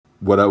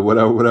What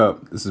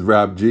up? This is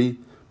Rob G.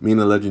 Me and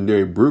the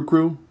Legendary Brew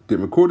Crew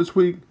didn't record this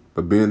week,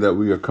 but being that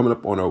we are coming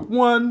up on our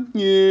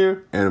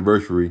 1-year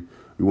anniversary,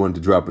 we wanted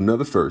to drop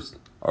another first.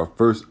 Our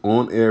first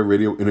on-air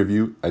radio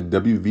interview at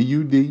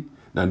WVUD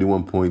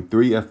 91.3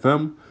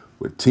 FM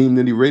with Team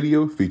Nitty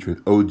Radio featuring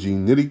OG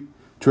Nitty,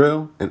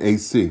 Trail, and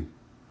AC.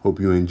 Hope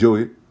you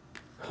enjoy it.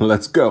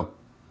 Let's go.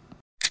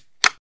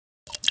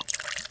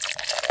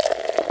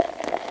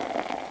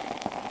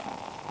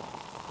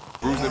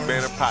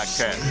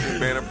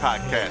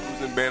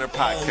 Banner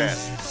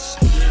Podcast.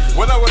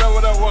 What up?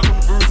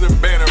 Welcome to Brews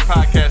and Banner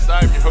Podcast.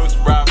 I'm your host,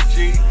 Rob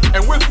G.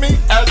 And with me,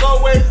 as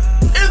always,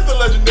 is the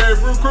Legendary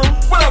Brew Crew.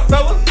 What up,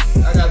 fellas?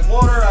 I got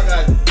water, I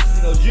got,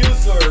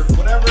 juice or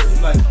whatever.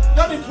 He's like,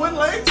 y'all need twin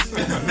legs?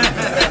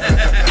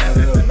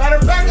 Matter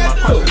of fact,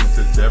 I do.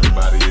 To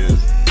everybody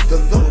is,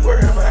 does Delaware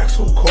have an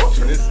actual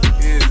culture? This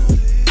is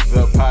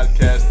the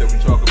podcast that we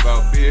talk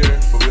about beer,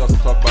 but we also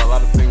talk about a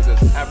lot of things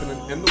that's happening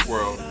in the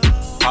world.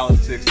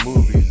 Politics,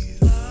 movies,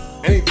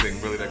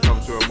 anything really that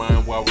comes to our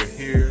mind while we're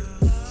here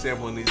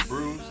sampling these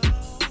brews.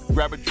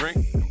 Grab a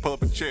drink and pull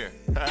up a chair.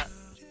 But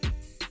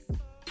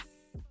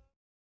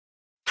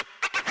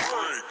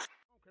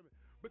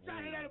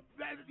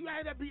you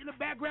hear that beat in the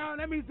background?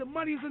 That means the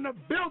money's in the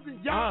building,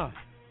 y'all.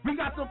 We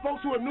got some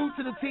folks who are new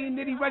to the Team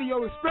Nitty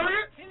Radio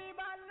experience.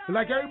 And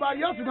like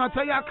everybody else, we're going to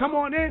tell y'all, come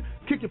on in,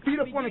 kick your feet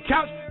up on the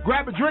couch,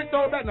 grab a drink,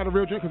 throw it back. Not a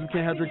real drink because we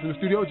can't have drinks in the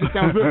studio. It just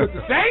sounds real good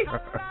to say.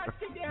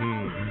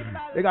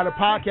 They got a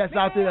podcast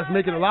out there that's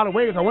making a lot of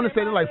waves. I want to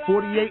say they're like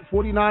 48,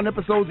 49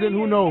 episodes in.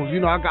 Who knows?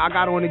 I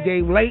got on the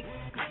game late.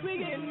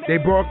 They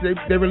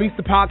release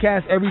the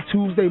podcast every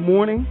Tuesday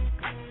morning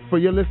for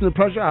your listening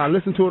pleasure. I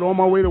listen to it on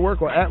my way to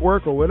work or at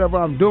work or whatever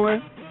I'm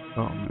doing.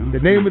 The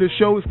name of the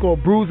show is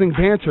called Brews and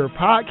Banter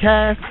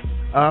Podcast.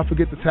 I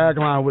forget the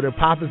tagline with it.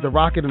 Pop is the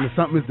rocket and the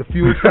something is the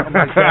fuel, something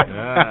like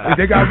that.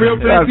 They got real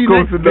fancy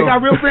names. They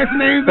got real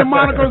fancy names and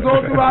monikers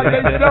all throughout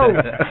their show.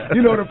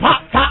 The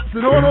pop tops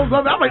and all those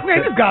other. I'm like,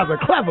 man, these guys are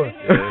clever.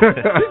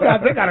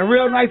 They got a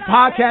real nice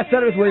podcast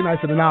setup. It's way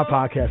nicer than our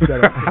podcast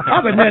setup.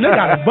 I was like, man, they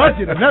got a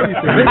budget and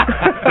everything.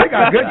 They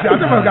got good jobs.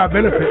 They must got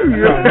benefits.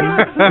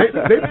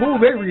 They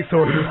pool their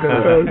resources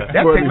because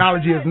that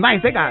technology is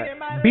nice. They got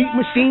beat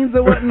machines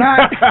and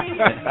whatnot.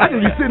 I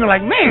just be sitting there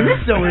like, man,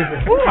 this show is.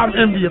 I'm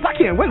envious. I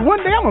can't wait. One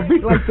day I'm going to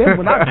be like them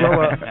when I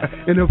grow up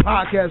in the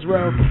podcast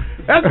realm.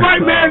 That's right,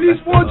 man. These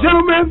four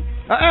gentlemen,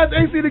 I asked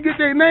AC to get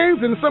their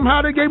names, and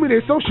somehow they gave me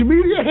their social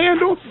media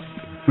handles.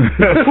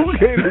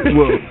 Okay.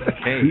 Well,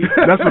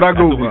 that's what I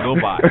go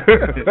by.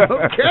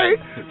 Okay.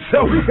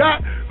 So we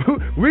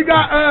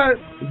got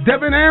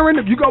Devin Aaron.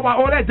 If you go by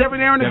all that, Devin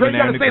Aaron is great.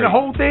 You got to say the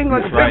whole thing.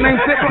 Like right. Name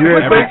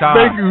every time.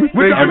 Thank you.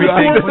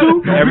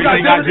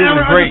 Everything I do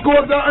is great.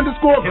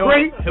 Underscore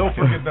great. He'll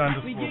forget the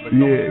underscore.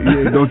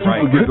 Yeah. Don't you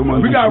forget the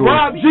underscore. We got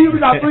Rob G.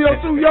 We got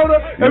 302 Yoda.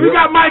 And we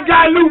got my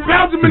guy Lou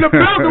Belgium in the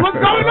building. What's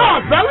going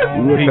on,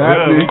 fellas? We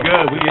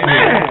good. We in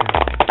here.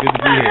 Good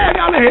to be here.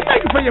 Y'all in here.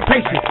 Thank you for your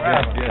patience.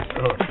 Yes.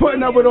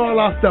 Putting up with all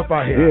our stuff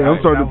out here. Yeah, I'm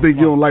starting to think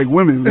you don't like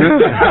women, man.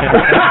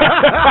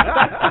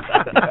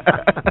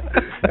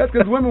 That's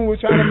because women were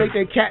trying to make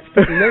their cats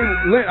put the name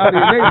out of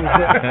their names.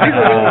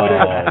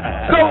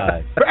 So,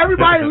 for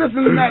everybody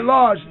listening at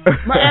large, I'm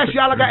going to ask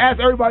y'all like I asked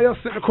everybody else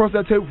sitting across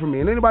that table from me,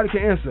 and anybody can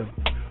answer.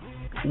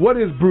 What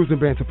is Brews and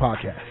Banter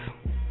Podcast?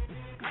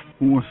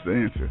 Who wants to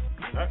answer?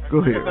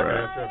 Go ahead,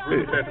 right?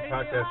 Brews and Banter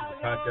Podcast is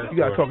a podcast. You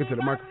got to talk into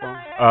the microphone.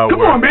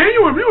 Come on, man.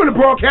 You in the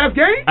broadcast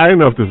game? I don't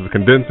know if this is a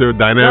condenser,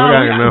 dynamic.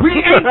 I don't know. We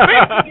ain't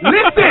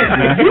listen.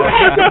 You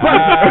have to put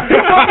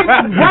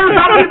words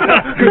out of it.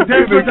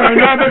 Condenser,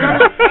 dynamic.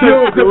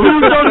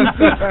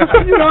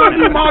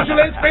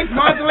 Modulate, space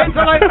modulate.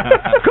 So like,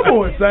 come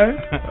on, son.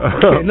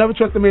 Okay, never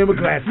trust a man with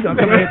glasses. You got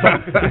to come in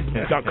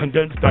and talk.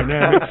 Condensed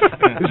dynamics.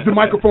 This is the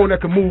microphone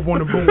that can move on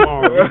the boom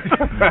arm.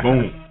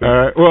 Boom. All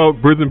right. Well,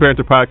 Brews and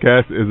Banter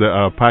Podcast is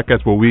a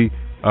podcast where we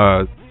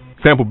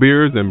sample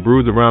beers and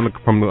brews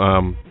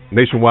from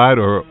nationwide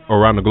or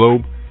around the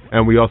globe,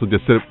 and we also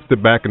just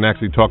sit back and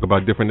actually talk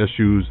about different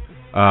issues,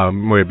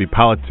 whether it be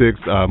politics,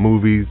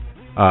 movies,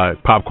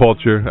 pop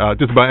culture,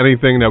 just about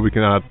anything that we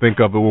can think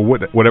of, or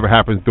whatever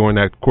happens during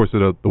that course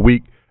of the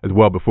week as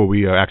well before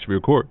we actually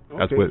record. Okay.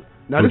 That's what.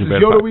 Now this is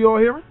Yoda we all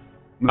hearing?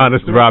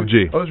 This is Rob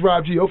G. Oh, it's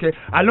Rob G. Okay.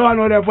 I know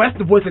that voice. That's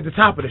the voice at the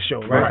top of the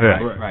show,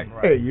 right? Right.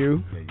 Hey,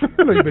 you.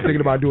 I know you've been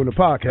thinking about doing the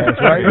podcast,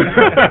 right?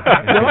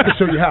 Well, I can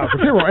show you how. Because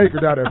here on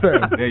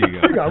Anchor.fm. There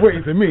you go. You got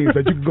ways and means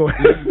that you can go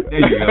ahead.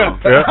 There you go.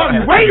 I'll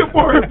be waiting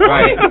for it,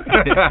 right?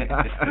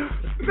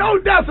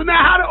 No doubt. So now,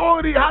 how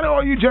do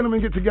all you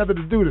gentlemen get together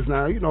to do this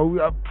now? We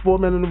got four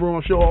men in the room,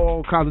 I'm sure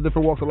all kinds of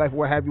different walks of life,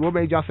 what have you. What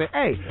made y'all say,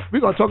 hey,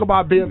 we're going to talk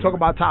about beer and talk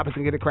about topics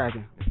and get it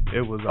cracking?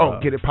 It was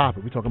get it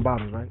popping. We talking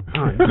bottles, right?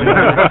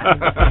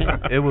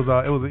 It was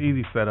an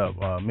easy setup.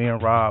 Me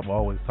and Rob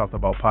always talked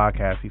about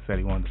podcasts. He said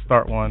he wanted to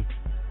start one.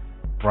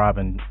 Rob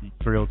and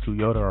 302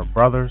 Yoda are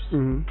brothers.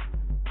 Mm-hmm.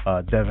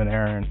 Devin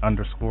Aaron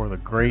 _ the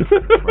Great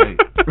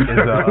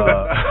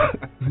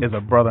is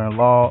a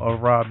brother-in-law of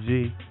Rob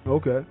G.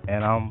 Okay.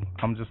 And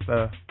I'm just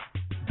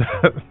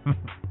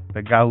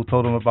the guy who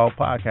told him about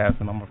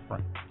podcasting, I'm a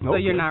friend. So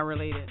you're not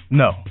related?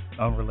 No,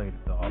 I'm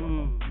related to all of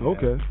them. Yeah.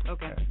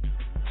 Okay.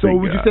 So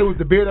would you say it was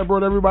the beer that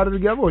brought everybody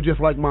together, or just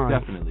like mine?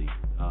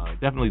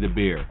 Definitely the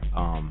beer.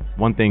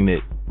 One thing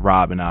that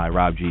Rob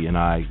G and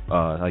I,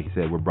 like you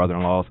said, we're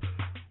brother-in-laws.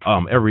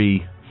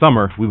 Every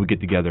summer we would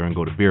get together and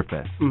go to Beer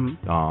Fest.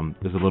 Mm-hmm.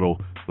 There's a little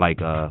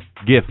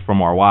gift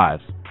from our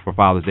wives. For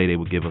Father's Day, they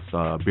would give us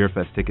Beer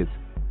Fest tickets,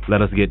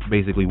 let us get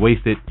basically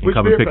wasted, and Which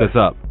come Beer and pick Fest? us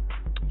up.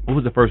 What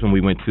was the first one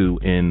we went to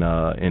in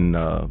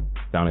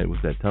down at, was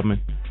that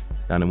Tubman?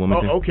 Down in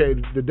Wilmington? Oh, okay.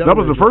 That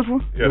was the first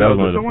one? Yeah, that was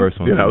one of the first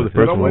ones. Yeah, that was the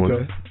first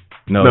one.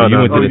 No, you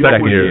went to the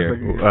second year.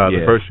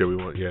 The first year we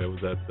went. Yeah, it was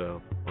at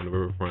on the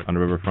riverfront. On the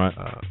riverfront.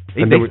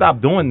 And They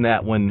stopped doing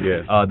that one.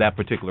 Yeah. That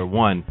particular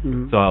one.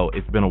 Mm-hmm. So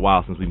it's been a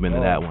while since we've been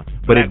to that one.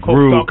 But Black it folks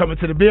grew. start coming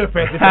to the Beer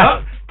Fest.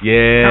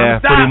 Yeah,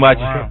 Stop. pretty much.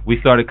 Wow. We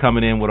started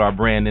coming in with our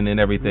branding and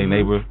everything.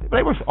 Mm-hmm.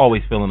 They were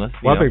always feeling us.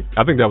 Well,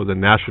 I think that was a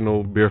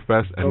national beer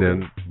fest, and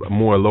then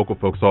more local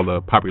folks saw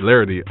the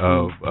popularity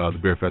of the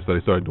beer fest, so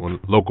they started doing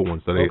local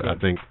ones. So I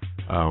think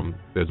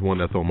there's one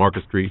that's on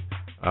Market Street.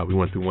 We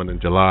went to one in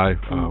July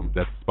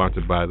that's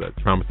sponsored by the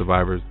Trauma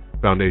Survivors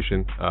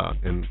Foundation,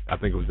 and I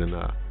think it was in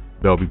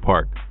Bellevue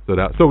Park.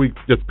 So we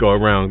just go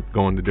around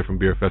going to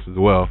different beer fests as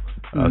well.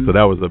 So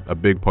that was a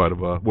big part of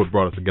what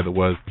brought us together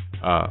was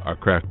our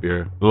craft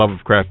beer, the love of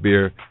craft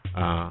beer,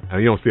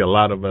 and you don't see a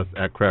lot of us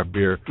at craft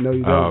beer. No,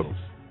 you don't.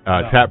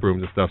 Tap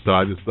rooms and stuff. So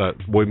I just thought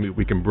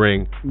we can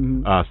bring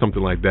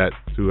something like that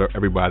to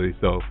everybody.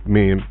 So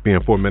me and being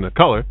 4 Men of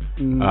Color,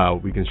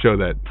 we can show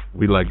that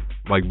we like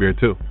beer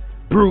too.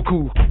 Brew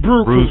Crew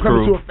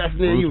coming to a fest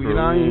near you. You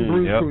know what I mean?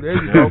 Brew Crew. There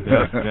you go.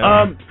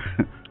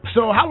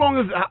 So how long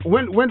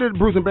when did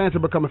Brews and Banter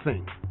become a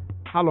thing?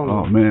 How long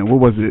ago? Oh man, what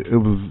was it? It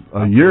was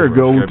a year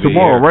ago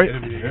tomorrow, right?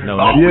 No,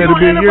 it'll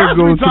be a year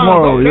ago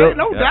tomorrow. Okay,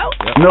 Yep. no doubt.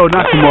 No,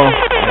 not tomorrow.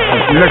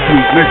 Next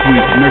week.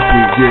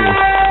 Yeah.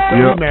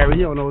 You married,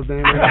 you don't know his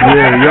name.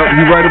 Yeah, yep,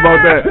 you right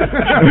about that.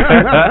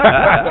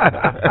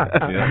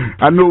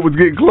 I knew it was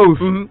getting close.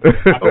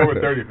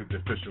 October 30th is the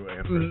official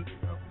anniversary.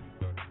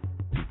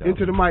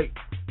 Into the mic.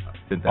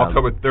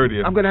 October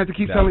 30th. I'm gonna have to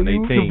keep telling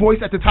you the voice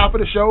at the top of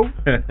the show.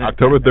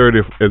 October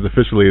 30th is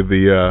officially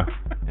the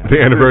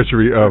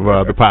anniversary of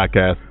the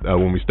podcast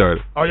when we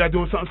started. Are y'all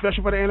doing something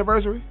special for the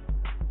anniversary?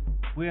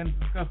 We haven't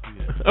discussed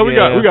it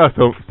yet. We got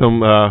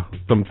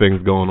some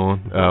things going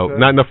on.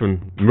 Not nothing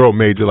real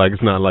major, like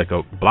it's not like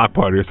a block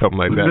party or something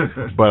like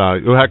that.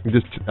 But you'll have to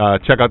just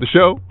check out the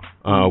show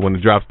when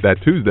it drops that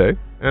Tuesday,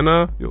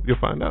 and you'll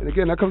find out. And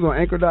again, that comes on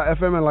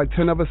Anchor.fm and like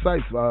 10 other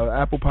sites: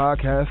 Apple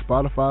Podcasts,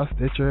 Spotify,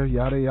 Stitcher,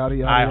 yada yada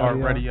yada.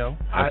 iHeartRadio.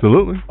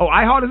 Absolutely.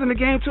 iHeart is in the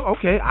game too.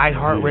 Okay,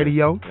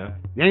 iHeartRadio. Yeah.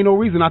 There ain't no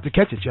reason not to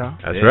catch it, y'all.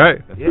 That's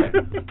right. Yeah.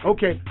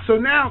 Okay, so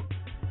now,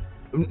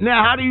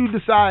 how do you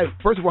decide?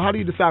 First of all, how do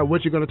you decide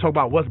what you're going to talk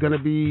about? What's going to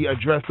be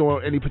addressed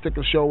on any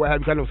particular show? What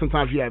have you? I know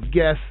sometimes you have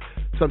guests.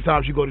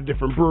 Sometimes you go to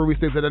different breweries,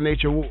 things of that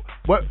nature.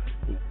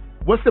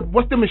 What's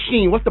the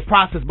machine? What's the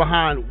process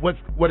behind what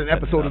an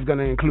episode is going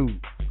to include?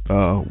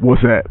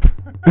 WhatsApp.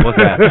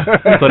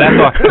 So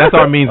that's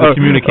our means of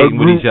communicating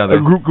with each other.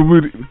 A group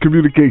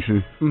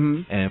communication.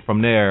 Mm-hmm. And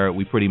from there,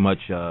 we pretty much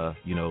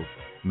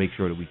make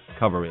sure that we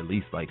cover at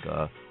least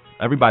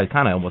everybody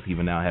kind of almost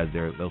even now has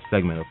their little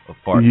segment of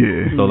parts.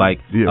 Yeah. So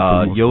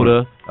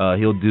Yoda, part.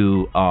 he'll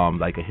do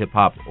like a hip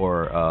hop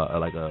or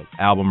like a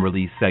album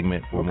release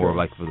segment for more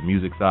like for the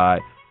music side.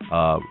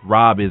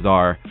 Rob is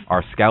our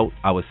scout,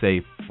 I would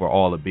say, for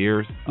all the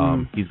beers.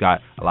 He's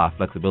got a lot of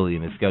flexibility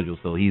in his schedule,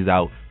 so he's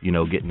out,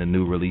 getting the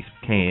new release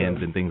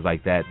cans and things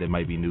like that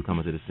might be new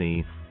coming to the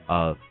scene.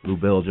 Lou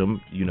Belgium,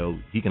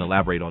 he can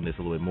elaborate on this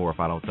a little bit more if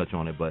I don't touch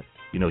on it, but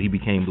he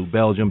became Lou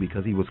Belgium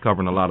because he was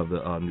covering a lot of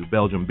the New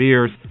Belgium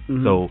beers.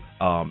 So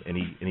and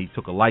he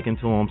took a liking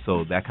to him,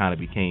 so that kind of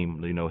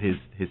became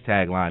his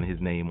tagline, his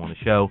name on the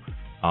show.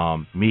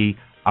 Me,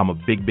 I'm a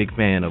big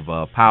fan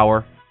of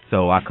Power.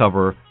 So I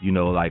cover,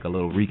 like a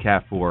little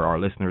recap for our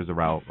listeners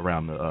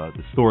around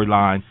the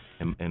storyline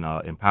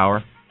in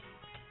Power,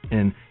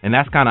 and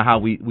that's kind of how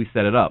we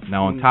set it up.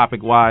 Now on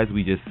topic wise,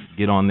 we just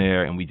get on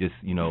there and we just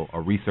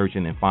are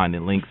researching and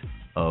finding links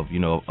of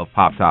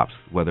pop tops,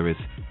 whether it's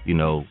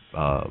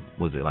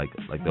was it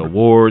like the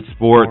awards,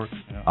 sports,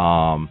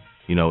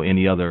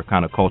 any other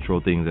kind of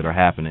cultural things that are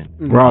happening.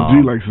 Rob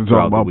G likes to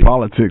talk about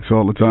politics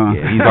all the time.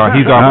 Yeah,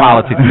 he's our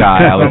politics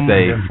guy, I would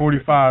say.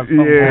 45.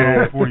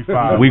 Yeah.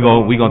 45. We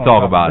gonna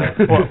talk about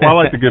it. Well, I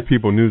like to give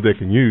people news they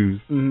can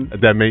use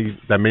that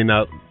may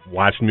not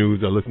watch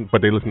news or listen,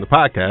 but they listen to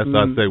podcasts. So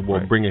I say, well,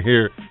 bring it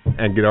here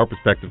and get our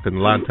perspective. Because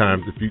a lot of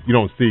times, if you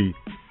don't see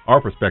our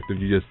perspective,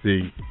 you just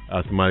see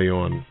somebody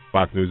on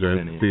Fox News or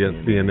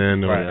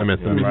CNN or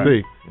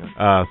MSNBC.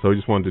 So we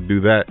just wanted to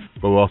do that,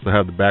 but we also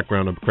have the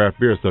background of craft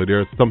beer, so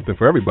there's something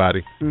for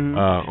everybody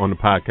on the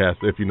podcast.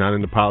 If you're not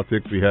into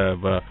politics, we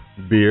have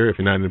beer. If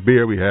you're not into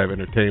beer, we have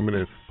entertainment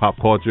and pop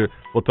culture.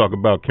 We'll talk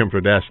about Kim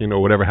Kardashian or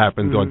whatever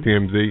happens on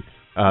TMZ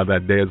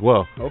that day as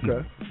well.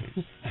 Okay.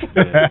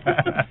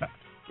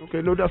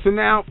 Okay, no doubt. So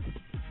now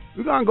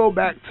we're going to go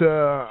back to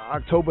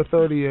October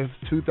 30th,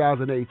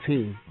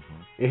 2018.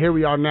 And here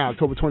we are now,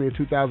 October 20th,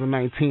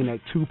 2019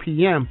 at 2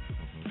 p.m.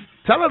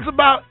 Tell us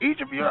about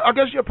each of your, I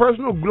guess, your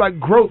personal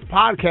growth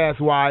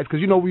podcast-wise,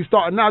 because, we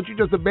starting out, you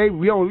just a baby.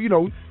 We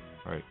don't,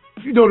 right.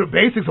 You know the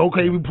basics.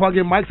 Okay, we plug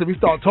in mics and we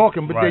start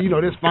talking, but right. then,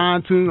 there's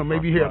fine-tune or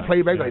maybe you hear a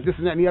playback like this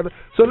and that and the other.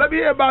 So let me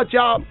hear about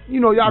y'all,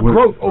 y'all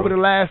growth over the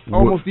last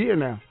almost year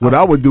now. What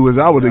I would do is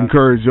I would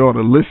encourage y'all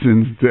to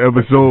listen to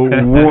episode 1,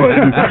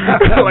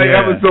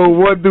 episode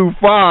 1 through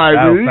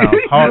 5.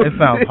 It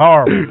sounds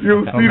horrible.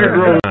 You'll see the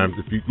growth. Sometimes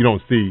if you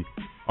don't see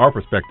our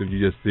perspective, you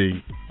just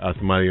see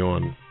somebody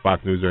on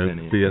Fox News or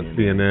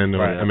CNN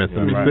or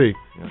MSNBC.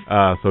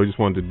 Right. So we just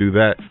wanted to do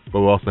that,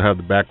 but we also have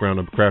the background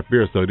of craft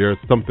beer, so there's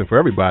something for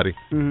everybody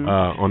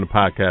on the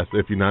podcast.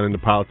 If you're not into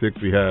politics,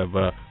 we have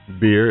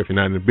beer. If you're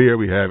not into beer,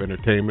 we have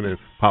entertainment and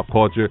pop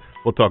culture.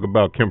 We'll talk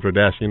about Kim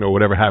Kardashian or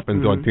whatever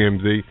happens on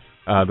TMZ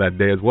that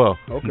day as well.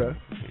 Okay.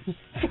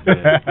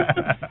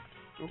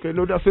 Okay,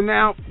 no doubt. So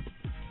now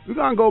we're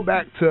going to go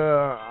back to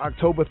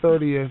October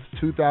 30th,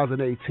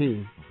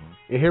 2018.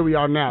 And here we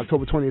are now,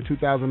 October 20th,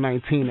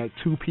 2019 at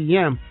 2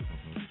 p.m.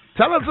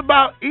 Tell us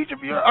about each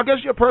of your, I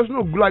guess, your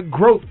personal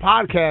growth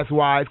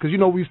podcast-wise, because,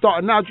 we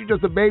starting out, you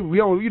just a baby. We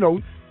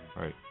don't,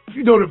 right.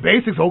 You know the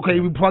basics.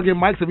 Okay, we plug in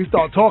mics and we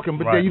start talking,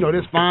 but then,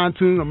 there's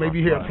fine-tune or maybe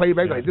you hear a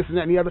playback like this and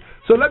that and the other.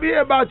 So let me hear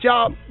about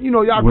y'all,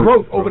 y'all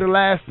growth over the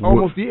last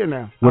almost year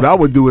now. What I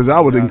would do is I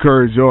would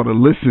encourage y'all to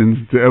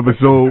listen to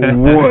episode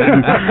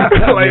 1,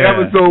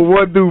 episode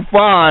 1 through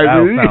 5.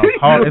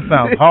 It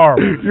sounds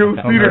horrible.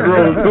 You'll see the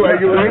growth,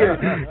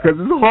 because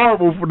it's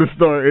horrible for the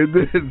start, and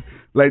then.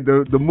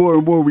 The more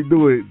and more we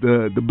do it,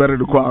 the better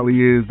the quality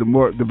is,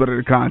 the better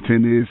the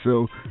content is.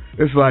 So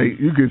it's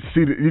you can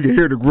you can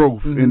hear the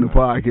growth in the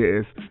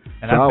podcast.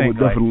 And so I would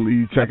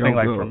definitely check out.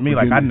 For me,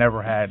 I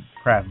never had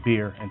craft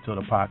beer until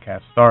the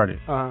podcast started.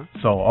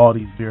 So all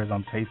these beers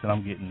I'm tasting,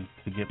 I'm getting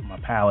to get my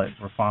palate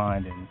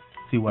refined and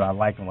see what I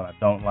like and what I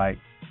don't like.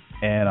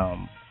 And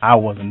I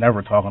wasn't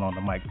never talking on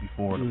the mic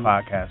before the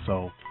podcast.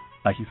 So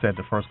like you said,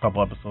 the first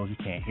couple episodes you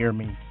can't hear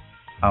me.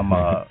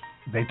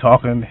 They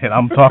talking and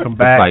I'm talking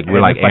back.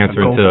 We're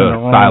answering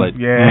to silent.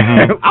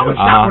 Yeah. I was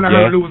shocked when I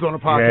heard Lou was on the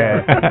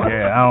podcast.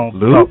 Yeah. I don't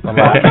talk a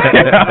lot.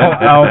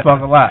 I don't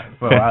talk a lot.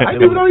 So I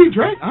didn't know you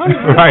drink.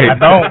 Right. I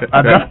don't.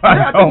 I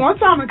think one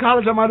time in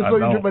college I might have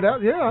saw you drink, but I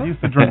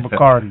used to drink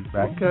Bacardi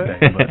back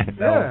in the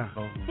day.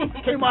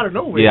 But came out of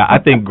nowhere. Yeah, I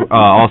think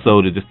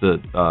also to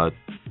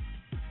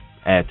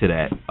add to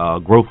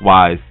that,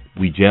 growth-wise,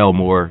 we gel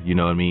more. You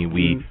know what I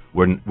mean?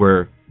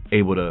 We're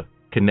able to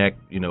connect,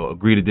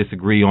 agree to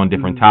disagree on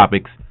different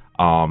topics,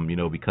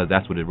 because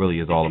that's what it really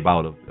is all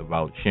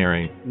about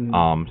sharing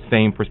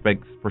same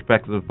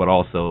perspectives, but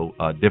also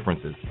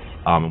differences.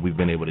 And we've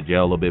been able to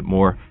gel a little bit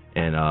more.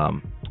 And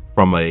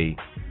from a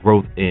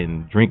growth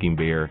in drinking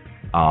beer,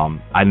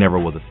 I never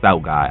was a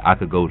stout guy. I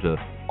could go to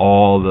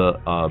all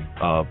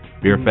the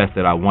beer fest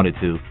that I wanted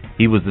to.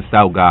 He was the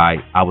stout guy.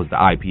 I was the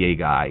IPA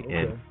guy. Okay.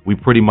 And we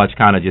pretty much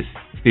kind of just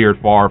steered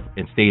far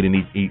and stayed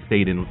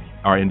in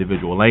our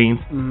individual lanes,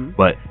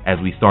 but as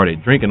we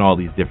started drinking all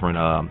these different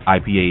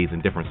IPAs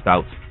and different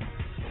stouts,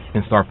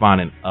 and start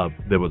finding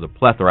there was a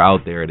plethora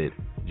out there that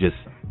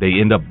they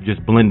end up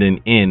just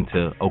blending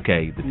into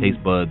the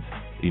taste buds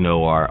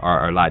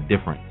are a lot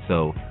different.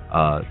 So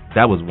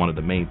that was one of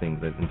the main things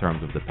that in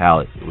terms of the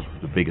palate, it was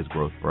the biggest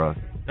growth for us.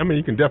 I mean,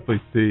 you can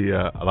definitely see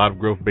a lot of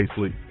growth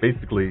basically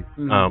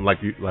like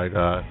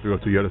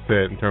 302 Yoda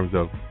said in terms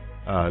of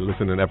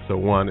listening to episode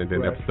 1 and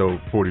then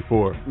episode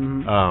 44.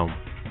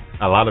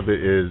 A lot of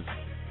it is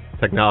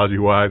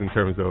technology-wise in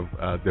terms of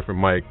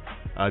different mic,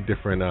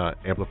 different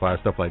amplifiers,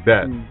 stuff like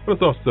that. But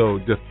it's also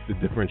just the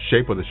different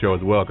shape of the show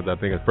as well, because I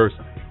think at first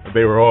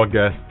they were all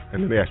guests,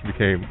 and then they actually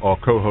became all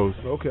co-hosts.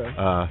 Okay.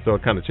 So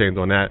it kind of changed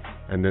on that.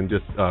 And then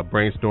just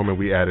brainstorming,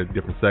 we added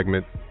different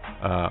segments.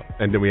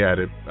 And then we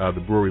added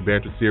the Brewery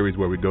Banter series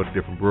where we go to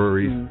different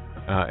breweries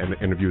and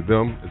interview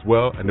them as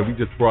well. And then we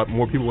just brought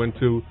more people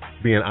into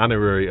being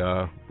honorary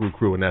Brew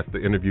Crew, and that's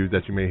the interviews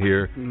that you may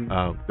hear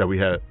that we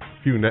had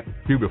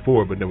few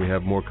before, but then we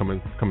have more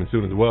coming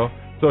soon as well.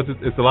 So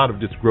it's a lot of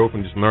just growth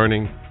and just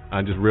learning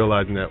and just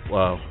realizing that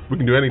we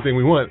can do anything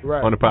we want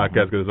on the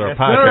podcast because it's our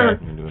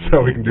podcast,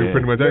 so we can do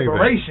pretty much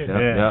anything.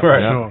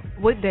 Sure.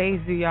 What days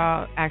do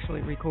y'all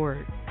actually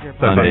record your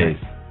podcast? Sundays.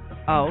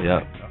 Oh, okay.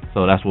 Yep.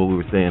 So that's what we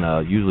were saying.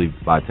 Usually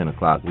by 10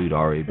 o'clock, we'd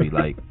already be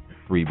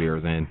 3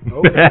 beers in.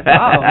 Okay. 10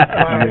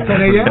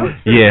 a.m.?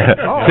 Yeah,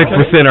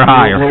 6% or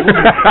higher. We'll be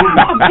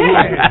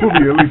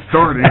at least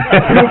starting.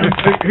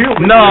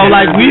 No,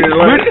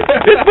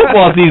 it's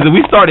football season.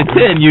 We start at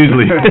 10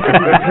 usually.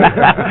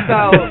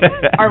 So,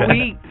 are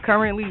we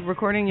currently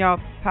recording y'all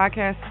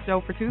podcast show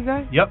for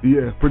Tuesday? Yep.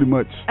 Yeah, pretty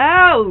much.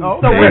 Oh,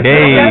 so we're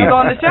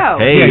on the show.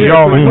 Hey,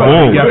 y'all,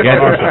 boom.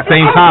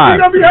 Same time.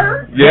 You gonna be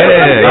heard?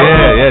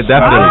 Yeah,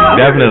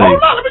 definitely.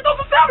 Hold on, let me throw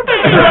some sound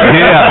effects.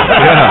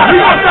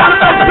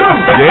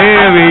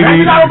 Yeah,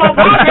 baby.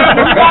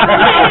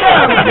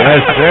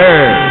 Yes,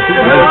 sir.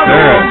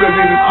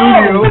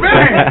 studio.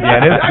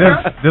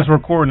 Yeah, this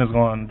recording is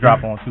going to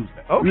drop on Tuesday.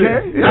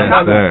 Okay.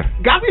 Yes,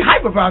 got me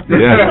hype about this.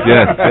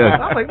 Yes.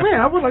 I was like, man,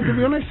 I would like to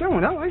be on that show,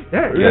 and I like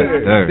that.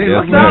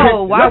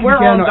 So while we're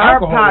on our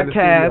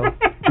podcast,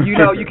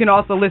 you can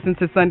also listen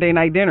to Sunday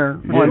Night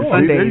Dinner on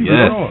Sunday.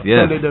 Yes.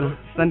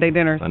 Sunday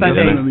dinner.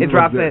 Sunday. It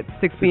drops at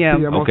 6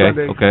 p.m.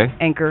 Okay.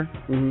 Anchor.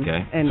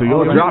 Okay. And So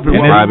y'all dropping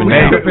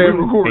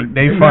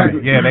They funny.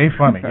 Yeah, they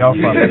funny. Y'all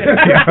funny.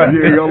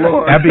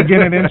 That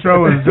beginning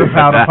intro is just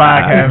how the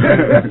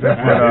podcast is.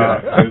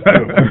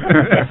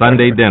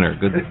 Sunday dinner.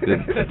 Good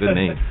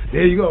name.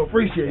 There you go.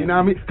 Appreciate it. You know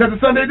what I mean? Because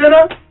it's Sunday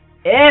dinner.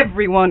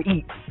 Everyone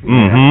eats.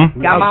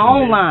 Mm-hmm. Got my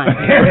own line.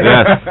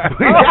 Yes.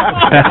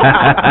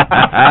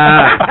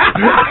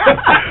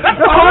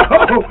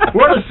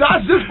 What the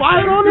shots just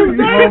fired on this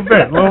Little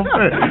bit.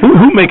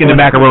 Who making the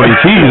macaroni and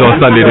cheese on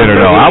Sunday dinner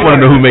though? I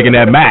want to know who making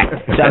that mac.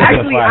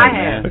 Actually, I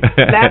have.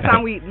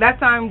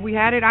 Last time we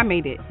had it, I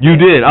made it. You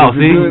did. Oh,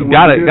 see,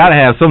 gotta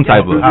have some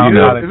type of.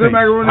 Is it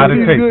macaroni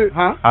and cheese good?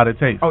 Huh? How'd it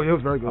taste? Oh, it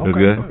was very good. It was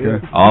good. Yeah.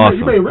 Awesome.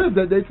 You made ribs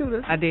that day too.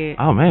 I did.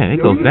 Oh man,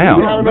 it goes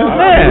down.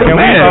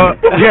 Man.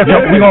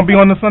 We gonna be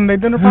on the Sunday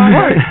dinner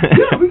podcast.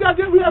 Yeah, we got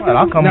that. We have that.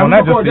 I'll come on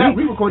that.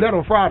 We record that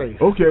on Friday.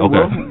 Okay.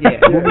 Okay.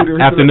 We'll be there.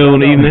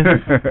 Afternoon, evening,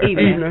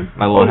 Evening.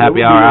 like a little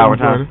happy hour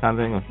time kind of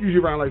thing. Usually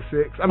around like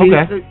 6. I mean,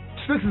 6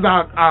 is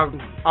our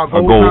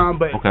goal time,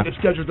 but if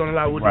schedules don't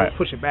allow, we'll just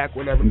push it back,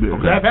 whatever. In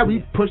fact,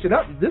 we pushed it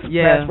up this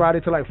past Friday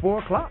to like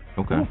 4 o'clock.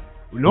 Okay.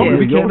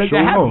 Normally we can't make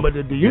that happen, but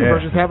the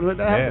universe is having to let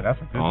that happen. Yeah,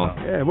 that's a good one.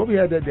 Yeah, what we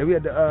had that day? We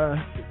had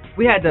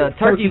the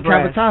turkey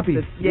breast.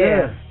 cavatappi.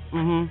 Yeah.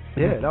 Mm-hmm.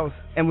 Yeah, that was.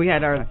 And we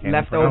had our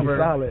leftover.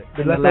 Solid.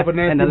 The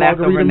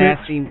leftover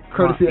nasty.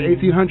 Courtesy of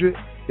 1800.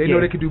 They know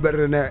they could do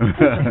better than that.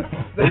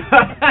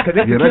 That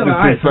just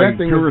tastes like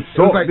pure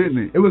salt, didn't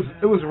it? It was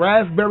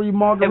raspberry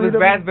margarita. It was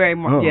raspberry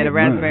margarita. The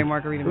raspberry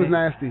margarita. It was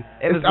nasty.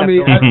 I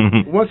mean,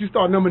 once you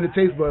start numbing the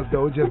taste buds,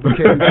 though, it just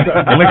became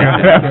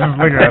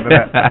liquor after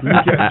that. You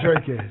kept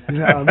drinking. You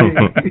know what I mean?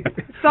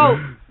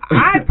 So,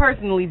 I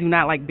personally do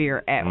not like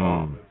beer at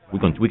all. We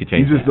can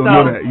change. You just don't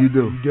know that. You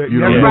do.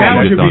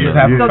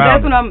 So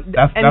that's what I'm.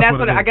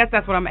 I guess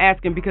that's what I'm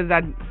asking, because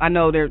I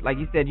know there, like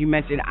you said, you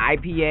mentioned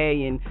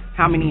IPA and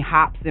how many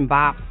hops and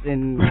bops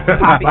and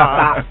poppy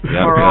stops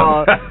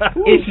for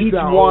each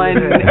one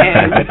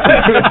and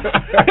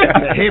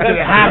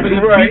happily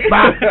right.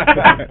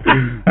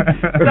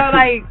 So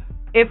like,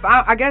 if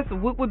I guess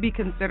what would be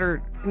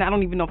considered, and I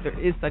don't even know if there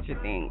is such a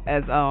thing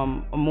as a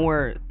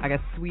more, I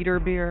guess, sweeter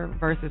beer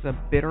versus a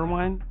bitter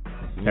one.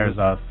 There's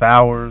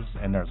sours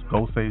and there's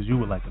goses. You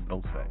would like a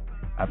gose,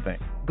 I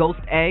think. Ghost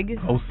egg?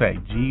 Gose,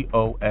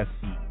 Gose.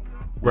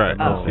 Right.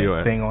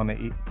 Thing on the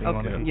E.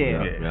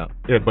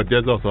 Yeah, but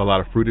there's also a lot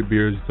of fruited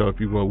beers. So if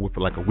you go with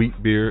like a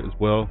wheat beer as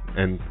well,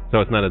 and so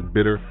it's not as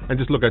bitter. And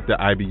just look at the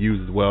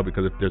IBUs as well,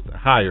 because if there's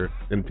higher,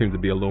 then it tends to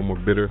be a little more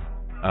bitter.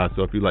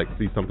 So if you like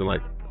see something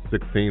like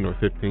 16 or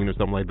 15 or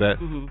something like that,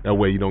 that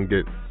way you don't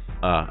get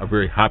a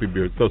very hoppy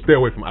beer. So stay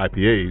away from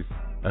IPAs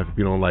if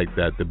you don't like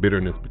the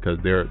bitterness, because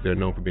they're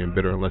known for being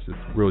bitter unless it's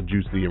real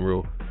juicy and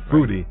real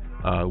fruity,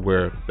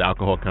 where the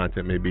alcohol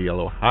content may be a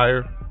little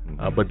higher.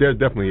 But there's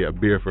definitely a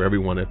beer for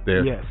everyone if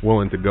they're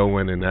willing to go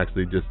in and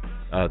actually just.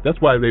 That's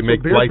why they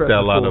make like that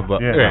a lot of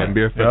and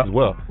beer fest as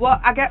well. Well,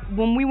 I got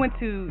when we went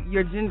to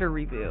your gender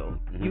reveal,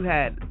 you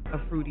had a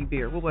fruity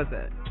beer. What was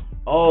that?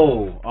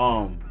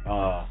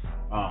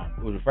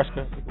 Was it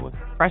Fresca?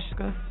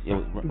 Fresca?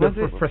 Yeah, was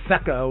it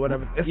Fresca or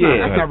whatever? It's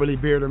not really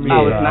beer to me.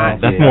 Oh, it's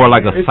not. That's more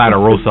like a cider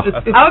rosa.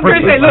 I was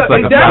going to say, look,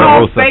 like it's their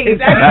whole face.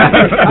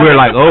 We're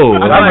like, on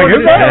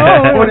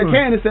the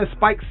can it says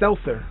spiked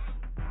seltzer.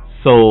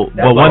 So,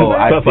 one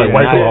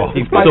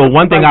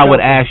thing I would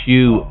ask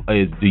you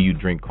is, do you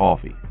drink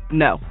coffee?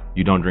 No.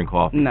 You don't drink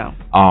coffee? No.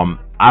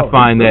 I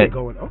find that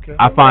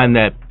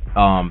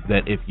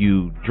that if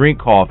you drink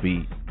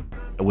coffee,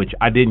 which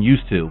I didn't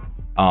used to,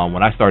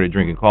 when I started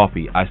drinking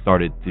coffee, I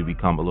started to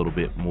become a little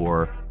bit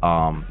more,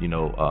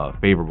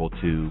 favorable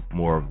to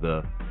more of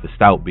the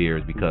stout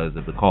beers, because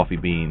of the coffee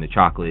bean, the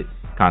chocolate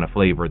kind of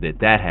flavor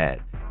that had.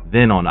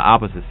 Then on the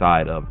opposite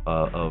side of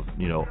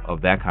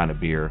that kind of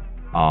beer,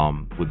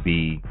 would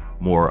be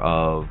more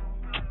of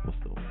what's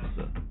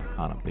the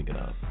kind I'm thinking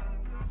of?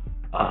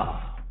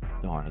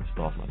 Darn, I just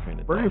lost my train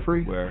of thought. Brain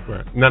free.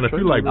 Now, if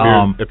you like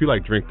beer, if you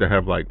like drinks that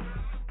have like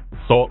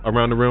salt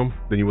around the rim,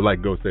 then you would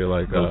like go say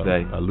like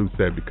a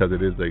Lucid, because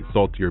it is a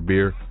saltier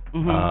beer.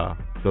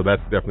 So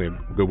that's definitely a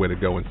good way to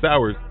go. And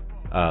sours,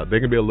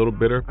 they can be a little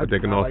bitter, but they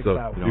can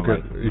also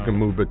you can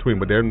move between.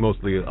 But they're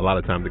mostly, a lot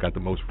of times, they got the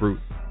most fruit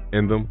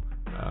in them,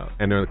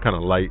 and they're kind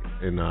of light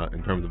in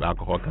terms of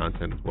alcohol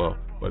content as well.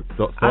 But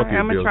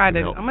I'm gonna try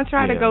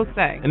to go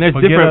say. And there's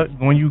different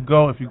when you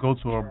go, if you go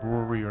to a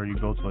brewery or you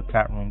go to a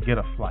tap room, get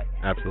a flight.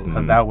 Absolutely.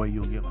 Because that way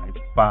you'll get like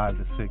 5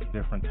 to 6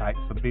 different types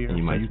of beer. And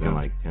you might spend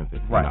like $10,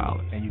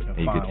 $15. And you can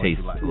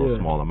taste a little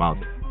small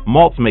amounts.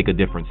 Malts make a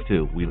difference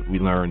too. We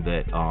learned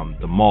that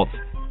the malts,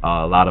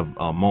 a lot of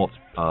malts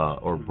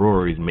or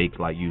breweries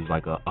use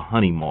like a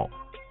honey malt.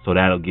 So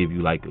that'll give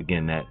you like,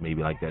 again, that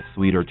maybe like that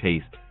sweeter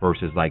taste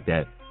versus like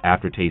that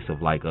aftertaste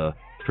of like a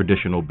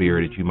traditional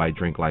beer that you might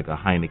drink, like a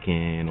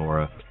Heineken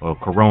or a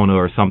Corona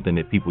or something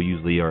that people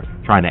usually are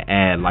trying to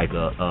add like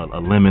a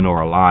lemon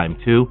or a lime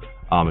to.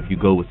 If you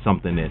go with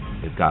something that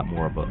has got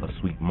more of a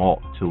sweet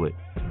malt to it,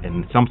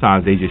 and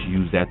sometimes they just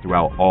use that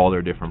throughout all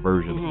their different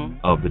versions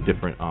of the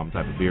different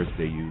type of beers that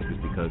they use,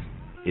 just because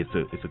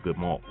it's a good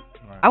malt.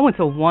 I went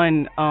to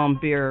one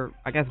beer,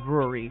 I guess,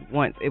 brewery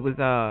once. It was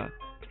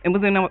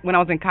when I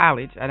was in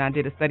college, and I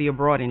did a study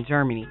abroad in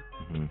Germany.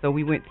 So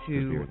we went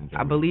to,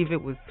 I believe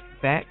it was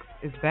Beck's.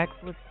 Is Beck's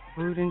was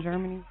brewed in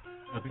Germany?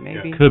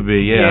 Maybe. Could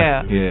be,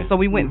 yeah. So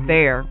we went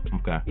there.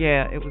 Okay.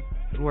 Yeah, it was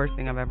the worst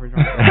thing I've ever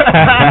drunk.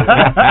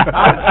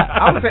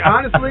 I would say,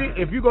 honestly,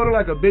 if you go to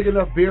like a big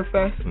enough beer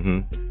fest,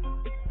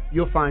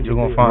 you'll find your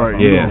beer.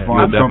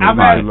 I've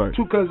had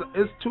two, because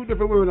it's two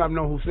different women I've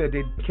known who said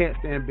they can't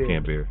stand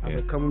beer.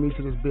 Come with me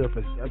to this beer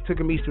fest. I took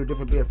them each to a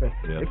different beer fest.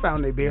 They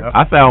found their beer.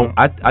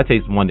 I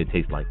taste one that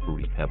tastes like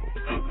Fruity Pebbles.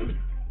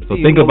 So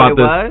think about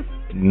this.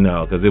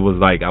 No, because it was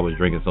like I was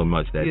drinking so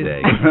much that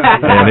day,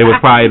 and it was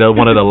probably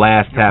one of the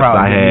last taps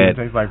I had.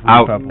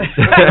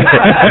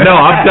 No,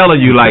 I'm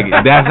telling you, like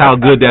that's how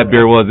good that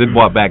beer was. It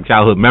brought back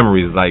childhood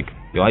memories. Like,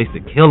 yo, I used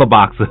to kill a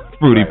box of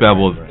Fruity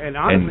Pebbles, and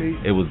honestly,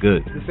 it was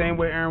good. The same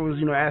way Aaron was,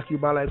 asking you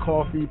about like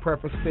coffee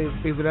preferences,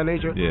 things of that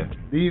nature. Yeah.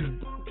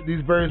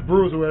 These various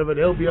brewers or whatever,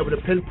 they'll be able to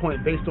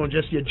pinpoint based on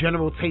just your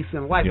general taste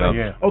in life. Yep.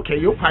 Like, okay,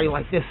 you'll probably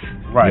like this.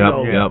 Right.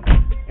 Yep.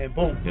 And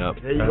boom.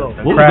 Yep. There you go.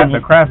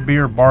 The craft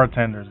beer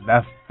bartenders,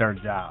 that's their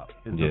job.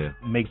 Is to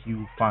make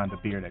you find a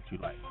beer that you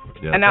like.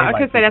 Yeah. And I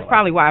could say that's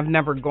probably why I've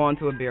never gone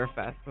to a beer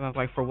fest. I was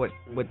like, for what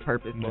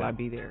purpose will I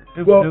be there?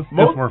 It's worth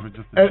it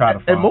just to try to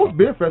find. And most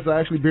beer fests are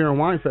actually beer and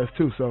wine fests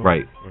too. So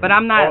right. But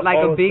I'm not like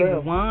a big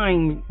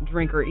wine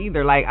drinker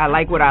either. Like I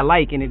like what I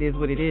like, and it is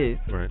what it is.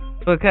 Right.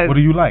 Because what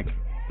do you like?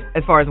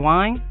 As far as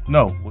wine?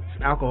 No.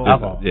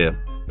 Alcohol. Yeah.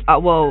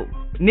 Well,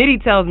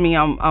 Nitty tells me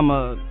I'm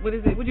a, what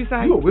is it? What'd you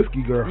say? You a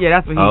whiskey girl. Yeah,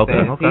 that's what he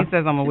says. Okay. He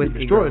says I'm a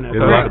whiskey girl.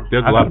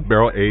 There's a lot of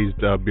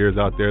barrel-aged beers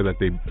out there that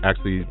they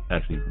actually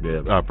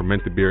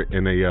ferment the beer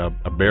in a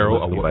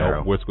barrel, a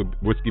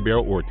whiskey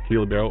barrel or a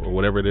tequila barrel or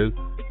whatever it is.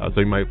 So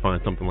you might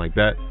find something like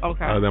that.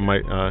 Okay. That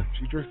might.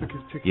 She drinks the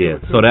tequila. Yeah.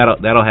 So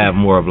that'll have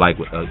more of like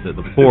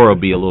the pour will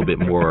be a little bit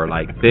more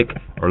like thick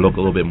or look a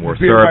little bit more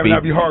syrupy.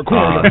 Might be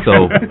hardcore.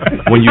 So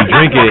when you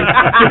drink it,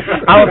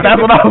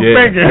 that's what I was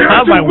thinking.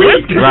 I was like,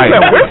 whiskey.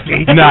 Right.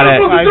 Whiskey. You know that.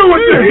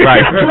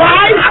 Right.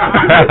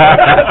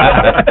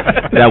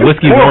 That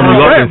whiskey warm you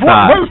up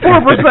inside. What's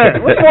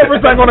 4%? What's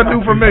 4% going to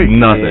do for me?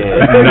 Nothing.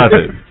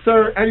 Nothing.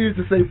 Sir, I used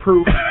to say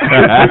proof.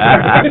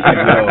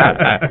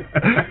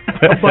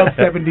 Above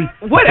 70.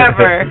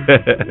 Whatever.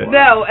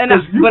 No, and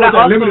but I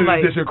also limited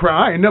like edition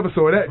crowd. I ain't never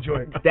saw that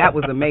joint. That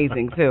was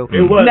amazing too.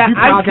 It was. Now, You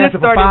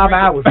podcasted for 5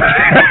 hours. 4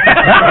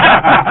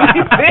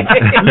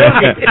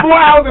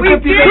 hours and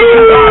 50 minutes.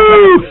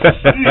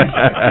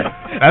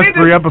 That's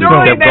 3 episodes. We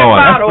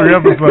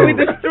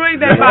destroyed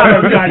that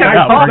bottle.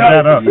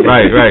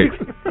 Right.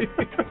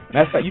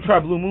 That's like, you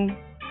tried Blue Moon?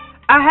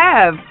 I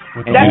have.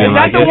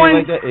 That's the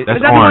one.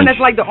 That's the one that's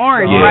like the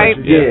orange, right?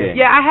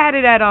 Yeah. I had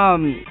it at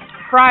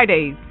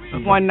Fridays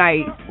one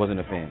night. Wasn't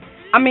a fan.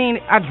 I mean,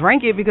 I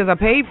drank it because I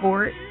paid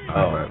for it.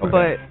 Oh, okay.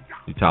 But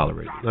you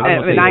tolerate it.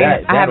 I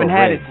haven't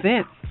had it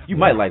since. You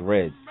might like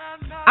Reds.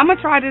 I'm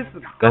gonna try this.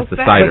 That's the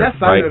cider,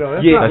 that's right? Cider, though.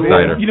 That's That's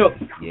cider.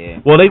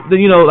 Well, they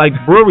like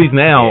breweries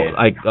now,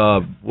 like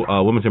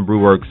Wilmington Brew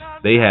Works,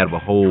 they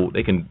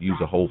can use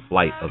a whole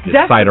flight of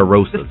just cider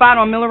roasters. The spot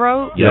on Miller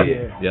Road. Yep.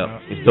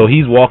 So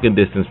he's walking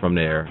distance from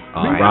there.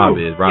 Rob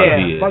is.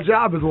 My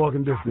job is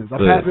walking distance.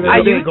 I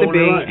used to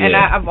be, and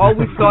I've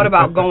always thought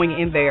about going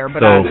in there,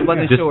 but I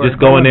wasn't sure. Just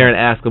go in there and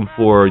ask them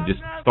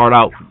just start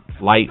out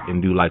light and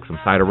do like some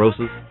cider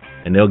roasters,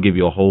 and they'll give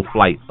you a whole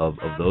flight of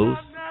those.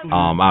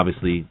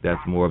 Obviously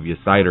that's more of your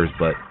ciders,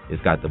 but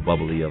it's got the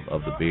bubbly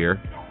of the beer.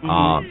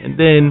 And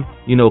then,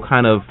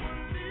 kind of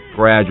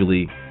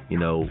gradually,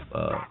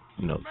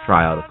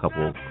 try out a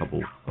couple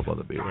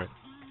other beers. Right.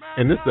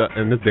 In this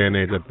day and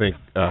age, I think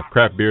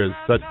craft beer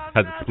has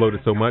exploded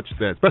so much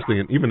that,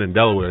 especially even in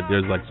Delaware,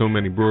 there's like so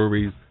many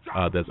breweries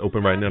that's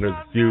open right now. There's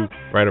a few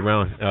right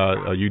around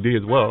UD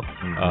as well.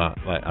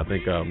 Like I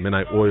think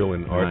Midnight Oil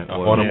and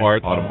Autumn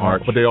Arts.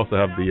 But they also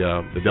have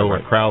the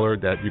Delaware Crowler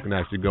that you can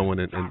actually go in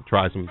and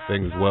try some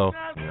things as well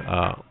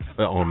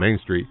on Main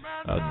Street.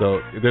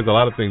 So there's a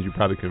lot of things you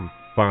probably can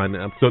find.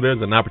 So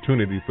there's an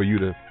opportunity for you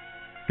to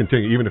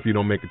continue, even if you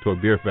don't make it to a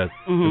beer fest.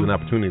 There's an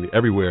opportunity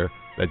everywhere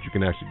that you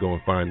can actually go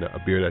and find a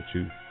beer that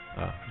you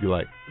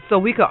like. So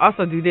we could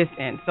also do this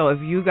then. So if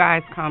you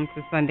guys come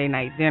to Sunday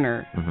night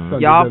dinner,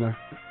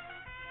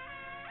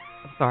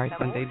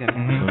 Sunday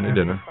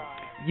dinner.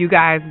 You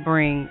guys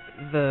bring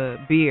the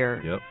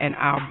beer, and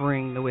I'll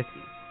bring the whiskey.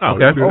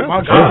 Okay. Oh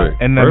my God.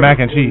 And the mac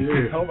and cheese.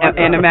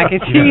 And the mac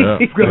and cheese.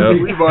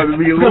 We about to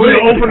be a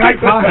little overnight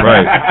pie.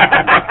 Right.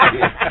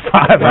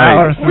 5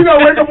 hours. We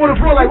gonna wake up on the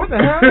floor like, what the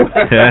hell?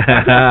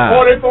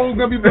 All their phones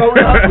gonna be blowing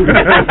up.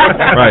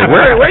 Right.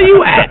 Where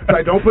you at?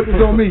 Like, don't put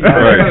this on me.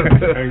 Right.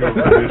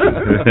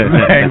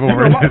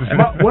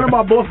 One of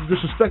my bosses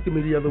disrespected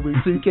me the other week.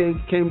 So he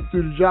came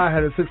through the job,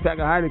 had a 6-pack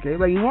of Heineken. He's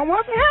like, you want one?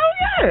 I said, hell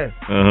yeah.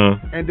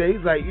 And then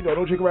he's like,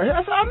 don't drink right here.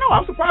 I said, I know.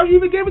 I'm surprised you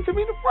even gave it to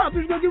me in the front. I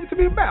thought you were going to give it to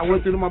me in the back. I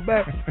went through my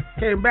back,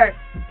 came back.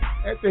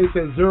 That thing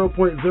said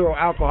 0.0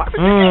 alcohol. I said,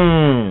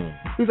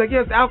 he's like,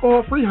 yeah, it's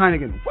alcohol-free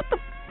Heineken. What the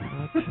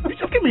you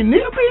just give me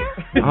near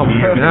beer? Oh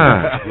my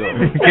God!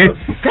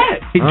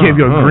 He gave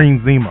you a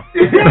green Zima. I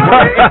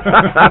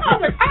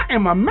was like, I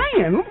am a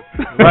man.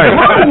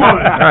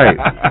 Right.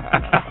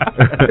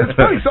 It's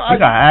funny. So you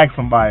gotta ask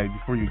somebody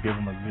before you give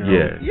them a 0.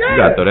 Yeah. You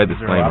gotta throw that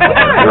disclaimer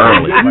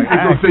early. You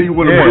gonna say you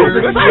want a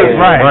beer?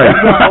 Right.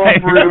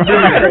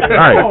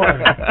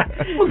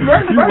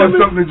 You want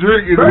something to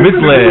drink?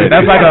 Misled.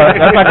 That's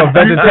like a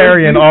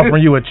vegetarian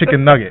offering you a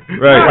chicken nugget.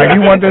 Right. Like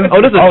you want this?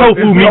 Oh, this is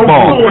tofu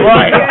meatball.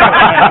 Right.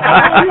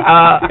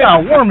 You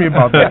gotta warn me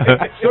about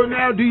that. So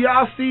now, do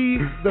y'all see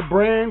the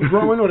brand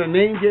growing or the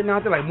name getting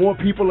out there? Like more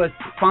people are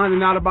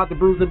finding out about the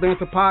Brews and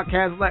Banter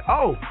podcast. It's like,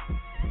 oh,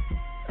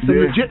 it's a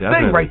legit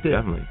thing right there.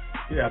 Definitely.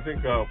 Yeah, I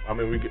think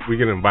we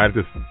get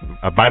invited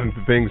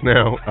to things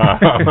now,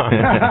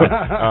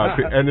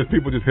 and just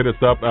people just hit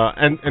us up,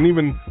 and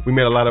even we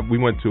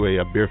went to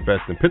a beer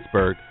fest in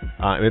Pittsburgh,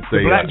 and it's the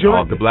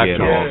Black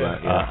Joint,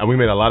 and we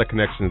made a lot of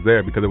connections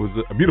there because it was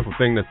a beautiful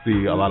thing to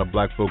see a lot of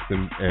black folks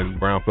and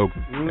brown folks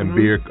and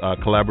beer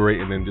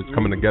collaborating and just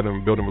coming together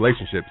and building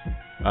relationships.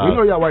 We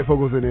know y'all white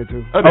folks was in there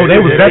too. They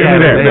was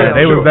definitely there.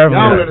 They was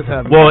definitely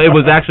there. Well, it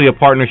was actually a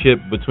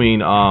partnership between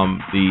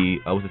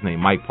what's his name,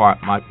 Mike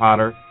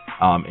Potter.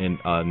 And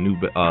New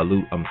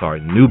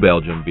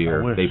Belgium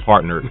Beer. They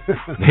partnered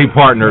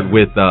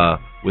with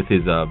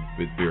his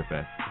beer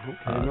fest.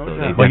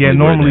 But yeah,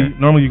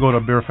 normally you go to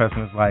a beer fest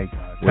and it's like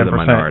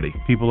 10%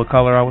 people of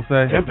color, I would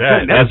say.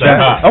 That's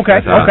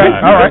okay,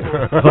 all right.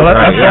 So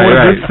let's go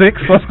with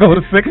 6. Let's go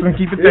to 6 and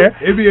keep it there.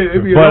 It'd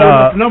be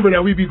a number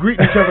that we'd be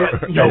greeting each other.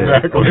 Yeah,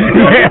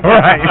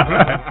 right.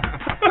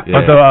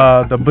 Yeah.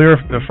 But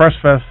the Fresh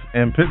Fest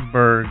in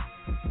Pittsburgh,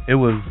 it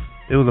was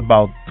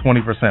about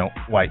 20%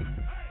 white.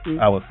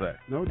 I would say,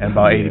 and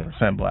about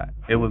 80% black.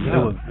 It was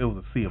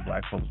a sea of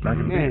black folks.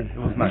 Man, it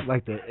was nice.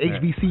 Like the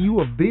HBCU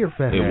of beer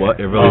fest. It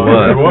really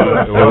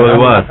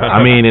was.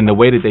 I mean, and the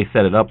way that they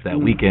set it up that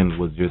weekend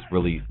was just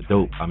really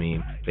dope. I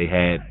mean, they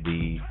had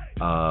the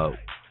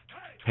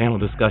panel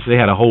discussion. They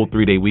had a whole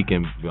 3-day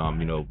weekend,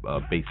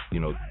 based,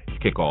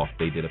 kickoff.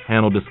 They did a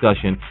panel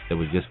discussion that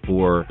was just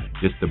for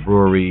the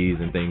breweries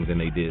and things, and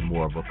they did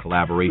more of a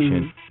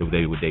collaboration.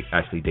 They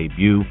actually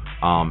debut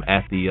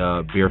at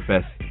the beer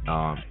fest.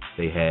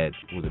 They had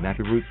Nappy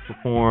Roots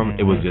perform.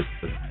 It was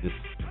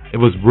it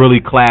was really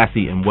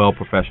classy and well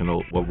put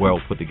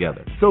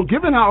together. So,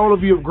 given how all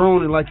of you have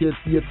grown and like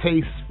your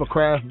taste for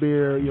craft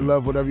beer, your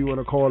love, whatever you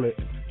want to call it,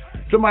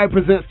 somebody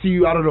presents to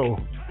you, I don't know,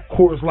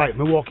 Coors Light,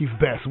 Milwaukee's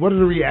best. What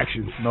are the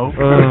reactions? No.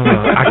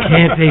 I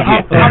can't take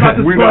it.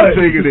 We're not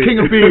taking it.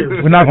 King of beers.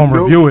 We're not going to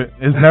review it.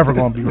 It's never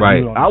going to be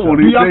reviewed. Right. I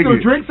won't even take it. Do y'all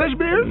still drink such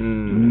beers?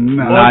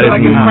 Not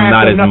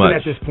as much.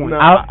 At this point?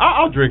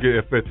 I'll drink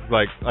it if it's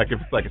like if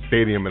it's like a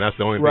stadium and that's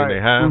the only thing they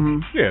have.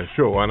 Yeah,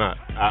 sure, why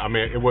not? I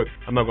mean,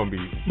 I'm not going to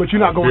be. But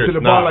you're not going to the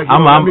bar like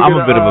I'm a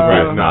bit of a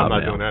beer snob. I'm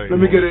not doing that Let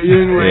anymore. me get it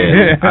in.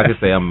 Yeah, I could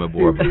say I'm a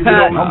beer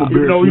snob. I'm a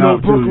beer snob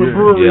too. Brooklyn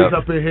breweries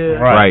up in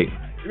here. Right.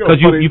 Because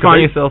you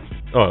find yourself.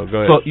 Oh,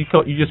 go ahead.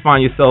 So you just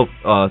find yourself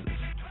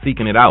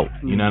seeking it out.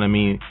 You know what I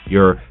mean?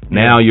 You're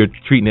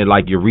treating it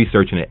like you're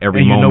researching it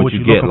every moment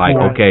you get. Like,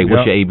 okay,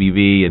 what's your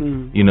ABV?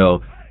 And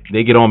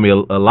they get on me a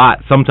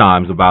lot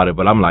sometimes about it,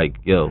 but I'm like,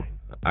 yo,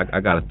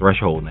 I got a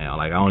threshold now.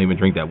 Like, I don't even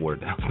drink that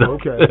watered down stuff.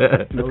 Okay.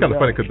 It's kind of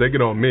funny because they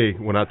get on me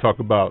when I talk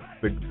about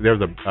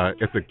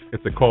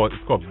it's called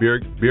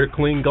beer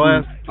clean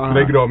glass. So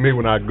they get on me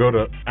when I go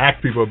to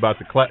ask people about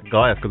the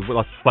glass because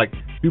it's like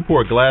you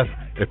pour a glass.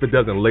 If it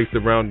doesn't lace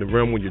around the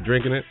rim when you're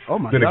drinking it,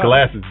 then the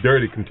glass is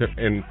dirty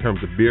in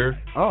terms of beer.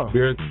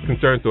 Beer is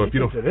concerned. So if you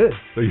don't,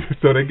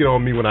 so they get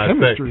on me when I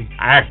say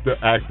I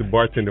asked the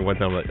bartender one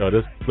time, like, oh,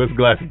 this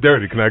glass is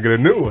dirty. Can I get a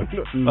new one?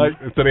 So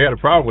they had a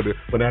problem with it.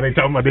 But now they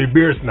talking about their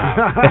beer snob.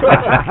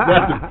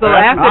 So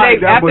after they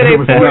poured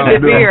the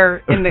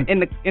beer in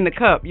the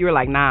cup, you were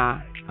like,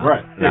 nah.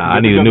 Right. Nah, I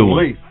need a new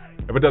one.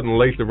 If it doesn't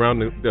lace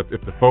around if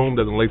the foam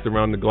doesn't lace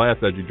around the glass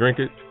as you drink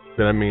it,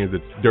 then that means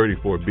it's dirty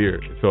for a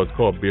beer. So it's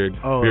called beer.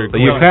 Beer so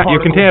you're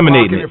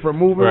contaminating it.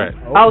 Right.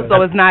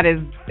 So it's not as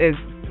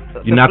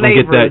you're not gonna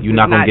get that. You're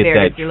not gonna get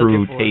that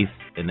true taste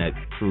and that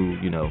true,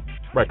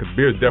 Right, because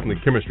beer is definitely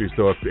chemistry.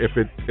 So if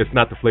it's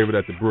not the flavor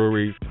that the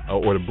brewery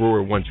or the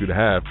brewer wants you to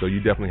have, so you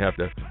definitely have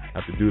to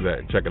do that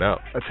and check it out.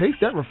 A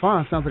taste that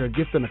refined sounds like a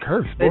gift and a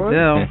curse, boy. It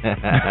do.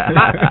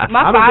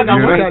 My father.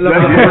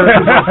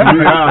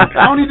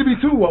 I don't need to be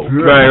too woke.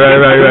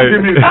 Right.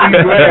 Give me a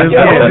clean glass.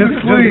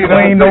 Just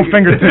clean, no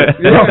fingertips.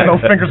 No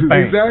finger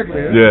stain.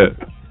 Exactly. Yeah.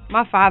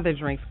 My father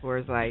drinks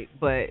Coors Light,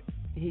 but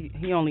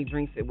he only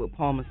drinks it with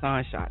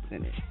Parmesan shots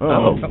in it.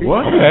 Oh,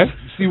 what? Okay.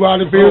 See why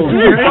the beers?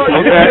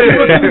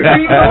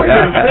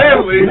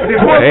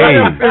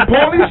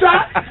 Paulie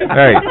shot?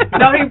 Hey.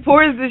 No, he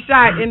pours the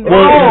shot in.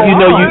 Well,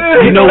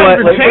 you know what?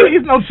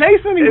 He's no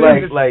chasing.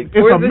 Like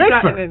it's a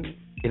mixer.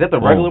 Is that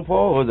the regular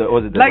Paul or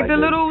is it like the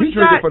little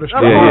shot? For the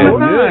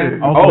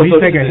Oh, he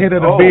take a hit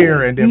of the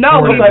beer and then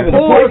no, pour he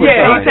pours.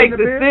 Yeah, he takes a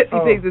sip. He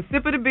takes a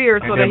sip of the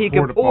beer so that he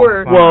can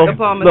pour the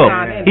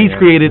Parmesan in. He's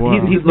created.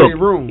 He's look.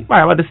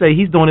 Right, I'm about to say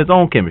he's doing his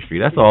own chemistry.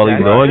 That's all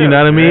he's doing. You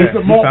know what I mean? It's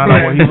a malt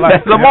play.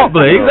 It's a malt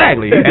play,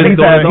 exactly. And he's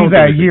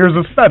had years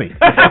of study.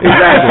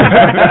 Exactly.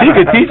 He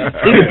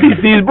could teach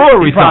these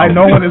breweries. Probably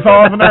know when it's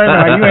off and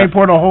everything. Like, you ain't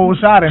poured a whole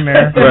shot in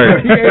there.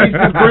 Right. He aged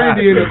his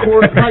brandy in a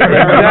quarter pipe.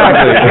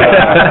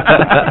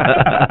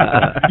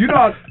 You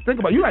know,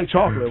 think about it. You like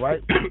chocolate, right?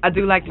 I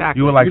do like chocolate.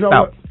 You would like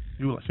stout.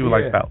 She would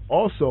like Yeah. stout.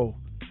 Also,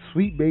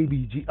 Sweet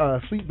Baby Jesus.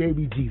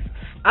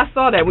 I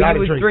saw that when Gotta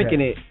you was drink drinking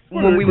that. it.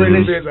 When we was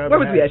in, where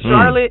was we at?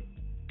 Charlotte?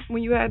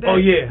 When you had that? Oh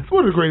yeah, it's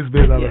one of the greatest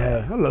beers I've ever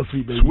had. I love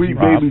Sweet Baby. Sweet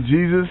Baby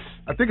Jesus.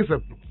 I think it's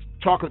a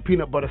chocolate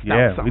peanut butter stout.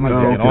 Yeah, something we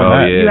like need to that. get on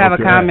that. You have a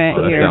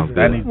comment here.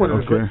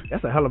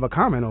 That's a hell of a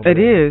comment over It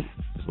there. is.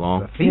 It's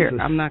long. Here,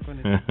 I'm not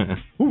going to.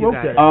 Who wrote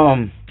that?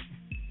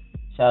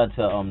 Shout out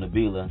to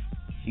Nabila.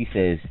 She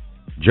says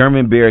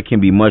German beer can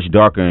be much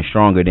darker and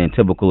stronger than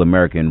typical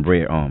American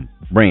brands,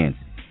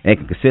 and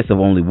can consist of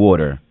only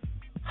water,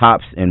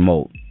 hops, and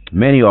malt.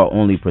 Many are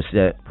only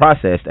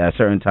processed at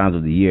certain times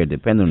of the year,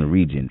 depending on the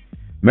region.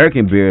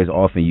 American beers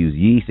often use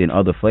yeast and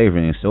other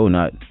flavorings, so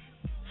not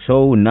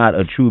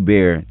a true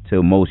beer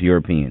to most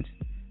Europeans.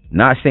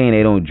 Not saying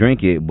they don't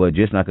drink it, but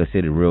just not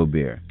considered real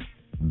beer.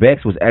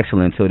 Beck's was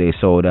excellent until they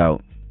sold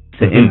out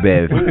to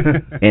InBev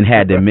and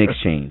had the mix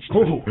changed.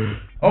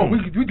 Oh, we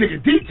dig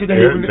it deep today.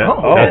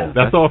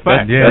 That's all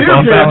fact. Yeah,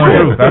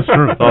 that's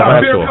true.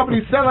 Beer company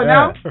selling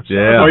out.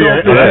 Yeah. You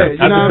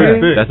know what I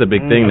mean? That's a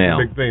big thing now.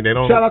 Big thing. They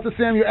don't. Shout out to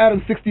Samuel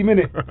Adams, 60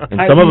 Minute. And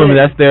some of them,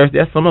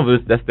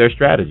 that's their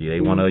strategy. They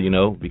want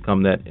to,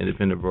 become that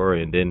independent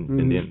brewery and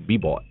then be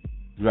bought.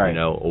 Right.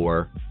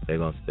 Or they're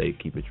gonna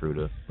keep it true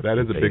to. But that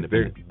is a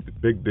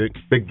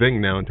big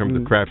thing now in terms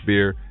of craft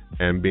beer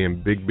and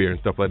being big beer and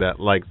stuff like that.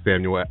 Like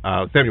Samuel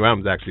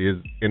Adams actually is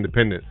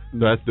independent, so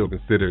that's still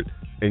considered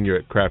in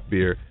your craft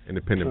beer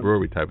independent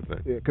brewery type of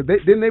thing. Yeah, because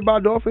didn't they buy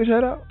Dogfish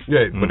Head out?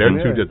 Yeah, but they're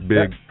two just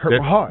big. That hurt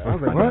my heart. I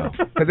was like, what?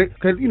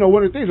 Because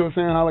one of the things they were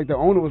saying how the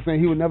owner was saying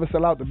he would never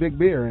sell out the big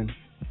beer and.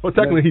 Well,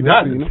 technically he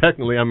doesn't.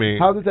 Technically, I mean,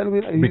 how's it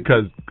technically?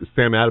 Because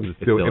Sam Adams is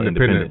still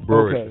independent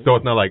brewery, so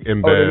it's not like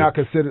InBev. Oh, they're not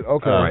considered.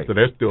 Okay, right. So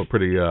they're still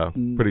pretty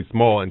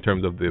small in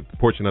terms of the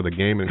portion of the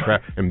game and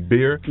craft and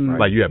beer.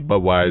 Like you have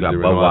Budweiser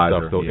and all that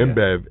stuff. So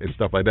InBev and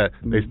stuff like that,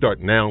 they start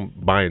now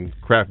buying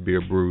craft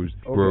beer breweries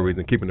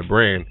and keeping the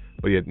brand.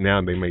 But yet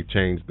now they may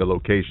change the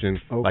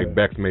location. Like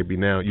Beck's maybe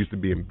now used to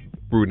be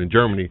brewed in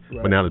Germany,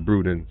 but now it's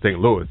brewed in St.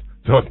 Louis.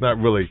 So it's not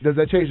really. Does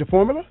that change the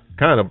formula?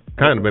 Kind of.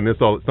 And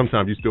it's all.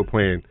 Sometimes you're still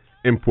playing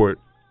import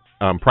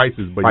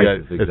prices, but yet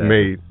it's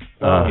made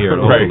here,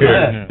 right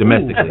here,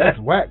 domestically. That's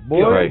whack,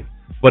 boy. Right.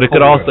 But it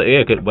could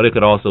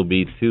also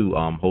be too.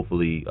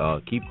 Hopefully,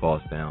 keep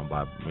costs down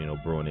by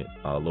brewing it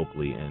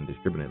locally and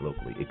distributing it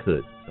locally. It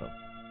could. So.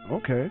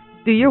 Okay.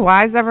 Do your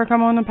wives ever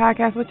come on the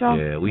podcast with y'all?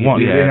 Yeah, we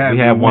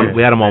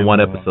had them on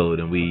one episode,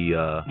 and we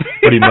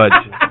pretty much.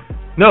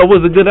 No, it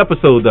was a good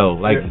episode though.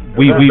 Like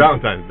we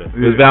Valentine's Day. It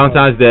was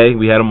Valentine's Day.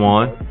 We had them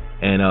on,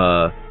 and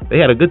they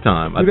had a good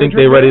time. I think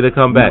they're ready to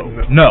come back.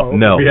 No.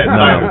 We had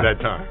cider at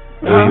that time.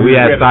 We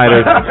had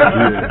cider.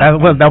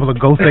 That was a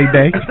Ghost Day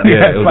day.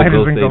 Yeah, it was a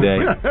Ghost Day.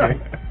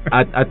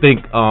 I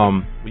think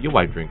your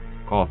wife drinks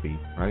coffee,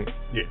 right?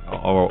 Yeah.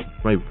 Or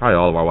maybe probably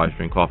all of our wives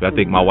drink coffee. I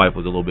think my wife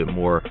was a little bit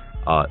more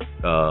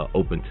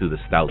open to the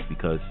stouts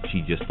because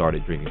she just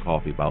started drinking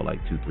coffee about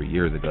 2-3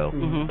 years ago.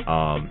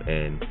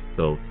 And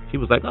so she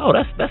was like, "Oh,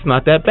 that's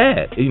not that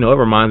bad. It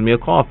reminds me of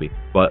coffee."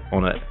 But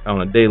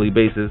on a daily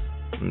basis,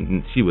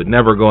 she would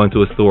never go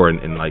into a store and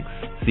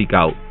seek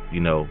out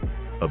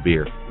a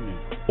beer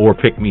or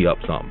pick me up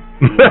something.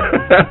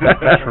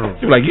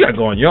 She's like, "You gotta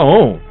go on your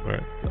own."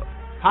 Right. So.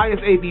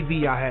 Highest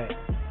ABV I had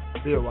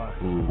beer wise.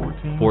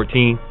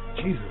 14.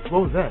 Jesus,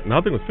 what was that? No,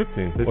 I think it was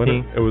 15.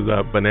 It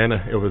was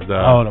banana. It was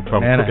the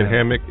from banana Cooking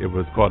Hammock. It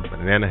was called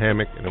Banana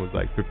Hammock, and it was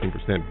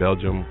 15%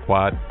 Belgium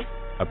Quad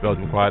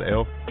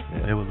Ale.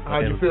 It was.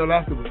 How'd you feel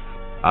afterwards?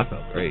 I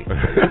felt great.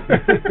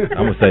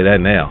 I'm gonna say that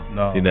now.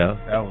 No,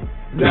 that was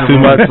too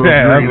much. A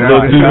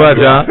little too much,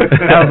 huh?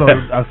 That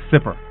was a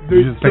sipper.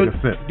 You just take a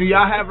sip. Do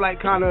y'all have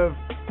kind of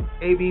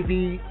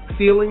ABV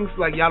ceilings?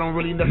 Y'all don't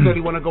really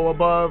necessarily want to go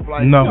above?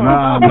 No.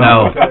 I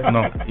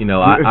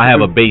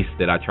have a base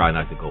that I try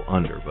not to go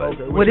under.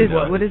 But what is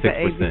the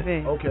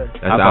ABV? Okay.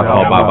 That's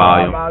alcohol by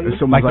volume.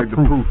 It's almost like the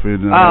proof.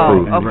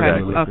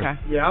 Okay.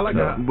 Yeah, I like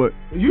that. But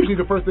usually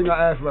the first thing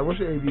I ask is what's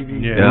your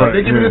ABV? Yeah.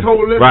 They give me this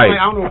whole list. Right.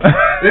 I don't know.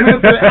 They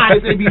list the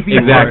highest ABV.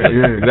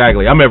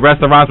 Exactly. I'm at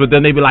restaurants, but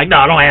then they be like,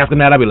 "No, don't ask them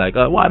that." I be like,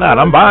 "Why not?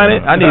 I'm buying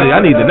it. I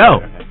need to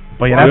know."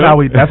 But yeah,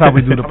 that's how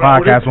we do the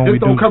podcast when we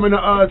do. Don't come in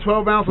a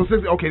 12 ounce or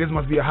 6. Okay, this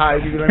must be a high.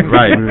 You know what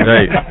I mean?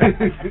 Right.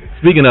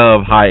 Speaking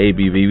of high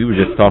ABV, we were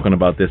just talking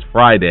about this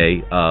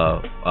Friday.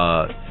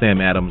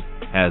 Sam Adams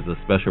has a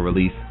special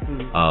release,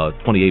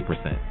 28%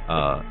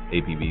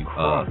 ABV.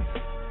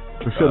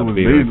 The shit was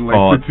beer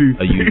called,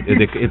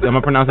 am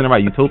I pronouncing it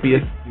right?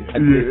 Utopia? I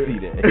did see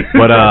that.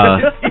 But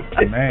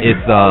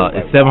it's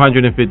a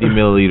 750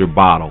 milliliter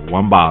bottle.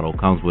 One bottle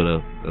comes with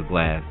a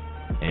glass,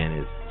 and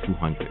it's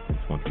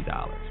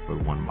 $220 for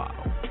one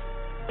bottle.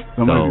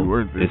 So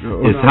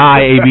it's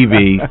high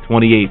ABV,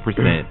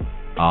 28%.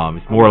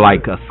 It's more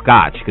like a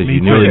scotch because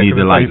you really need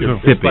to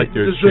sip it.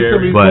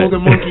 But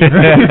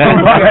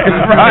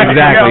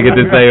exactly, get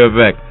the same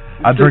effect.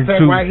 I drink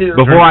two. Right here.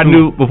 Before I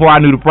knew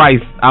the price,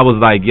 I was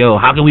like, "Yo,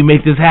 how can we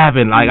make this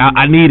happen? Like,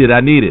 I need it.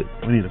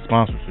 We need a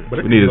sponsorship.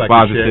 We need a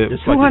sponsorship.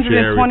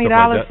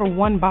 $220 for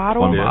one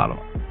bottle. One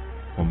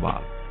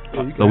bottle.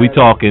 So we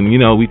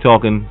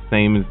talking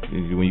same as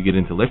when you get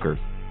into liquors.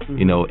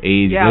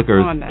 Aged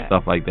liquors,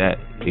 stuff like that.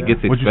 It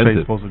gets expensive. What you say,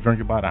 you're supposed to drink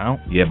it by the ounce?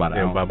 Yeah, by the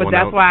ounce. But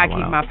that's why I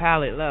keep my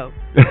palate low.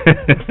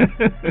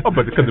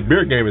 But because the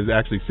beer game is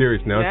actually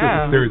serious now. It's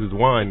just as serious as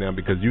wine now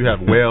because you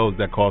have whales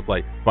that cost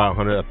like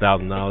 $500,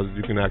 $1,000.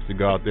 You can actually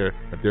go out there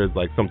if there's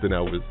like something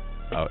that was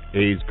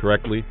aged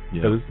correctly.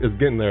 Yeah. It's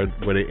getting there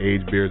where they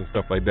age beers and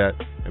stuff like that,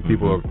 and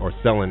people are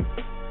selling.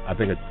 I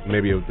think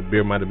the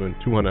beer might have been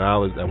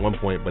 $200 at one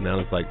point, but now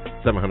it's like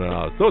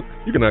 $700. So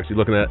you can actually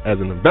look at it as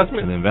an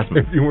investment.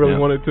 If you really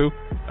wanted to.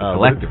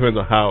 It depends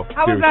on how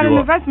is that an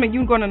investment?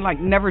 You going to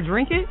never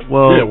drink it?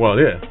 Well,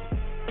 yeah.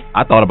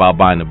 I thought about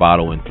buying the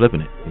bottle and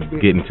flipping it, and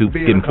getting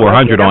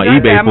 $400 on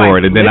eBay for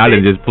it, and then I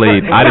didn't just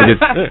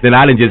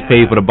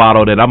pay for the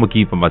bottle that I'm gonna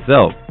keep for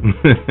myself.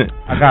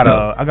 I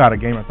got a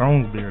Game of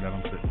Thrones beer that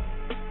I'm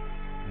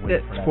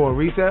sitting. For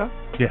resale?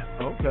 Yeah.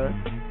 Okay.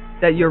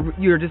 That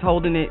you're just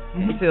holding it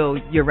until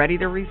you're ready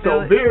to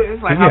resell it? So beer,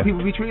 it's like how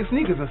people be treating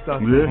sneakers and stuff.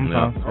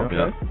 Yeah.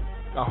 Okay.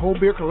 A whole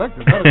beer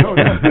collector.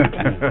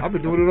 I've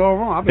been doing it all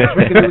wrong. I've been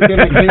drinking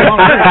everything all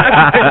wrong.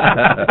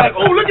 Like,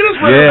 oh, look at this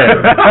one. Yeah.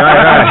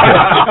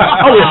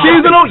 Right. Oh, it's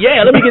seasonal?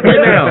 Yeah, let me get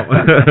that now.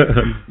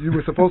 You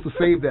were supposed to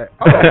save that.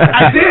 Oh,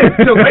 I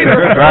did. Till later.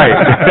 Right.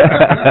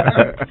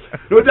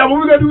 What we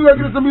going to do, we're going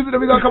to get some music, then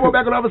we're going to come on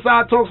back on the other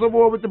side, talk some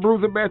more with the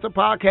Brews and Banter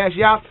podcast,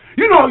 y'all.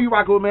 You know who you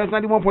rock with, man. It's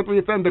 91.3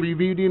 FM,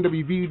 WVUD and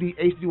WVUD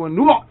HD1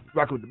 New York.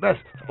 Rock with the best.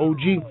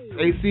 OG,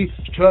 AC,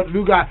 Chud,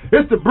 New Guy.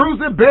 It's the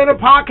Brews and Banter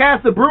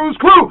podcast, the Brews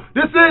Crew.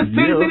 This is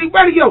Team Nitty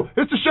Radio.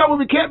 It's the show where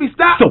we can't be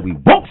stopped. So we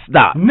won't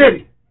stop.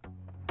 Nitty.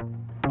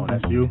 Oh,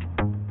 that's you.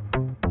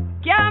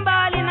 Can't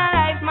ball in a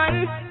life,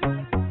 man.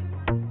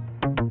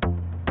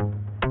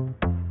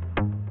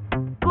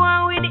 Go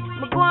on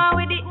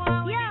with it.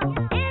 Yo,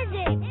 is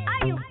it?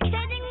 Are you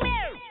kidding me?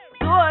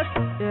 To us,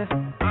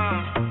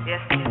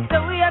 yes. So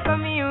we are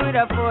coming in with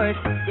a force,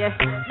 yes.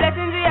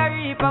 Blessings we are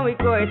reap and we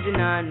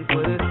coursing on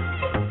full.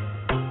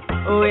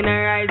 Oh, in a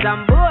rise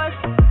and boast.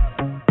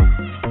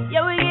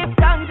 Yeah, we give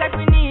thanks that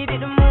we need it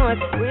the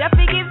most. We have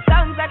to give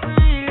thanks that we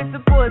really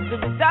supposed to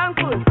be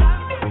thankful.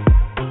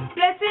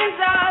 Blessings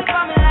all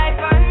for my life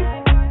and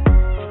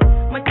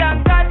my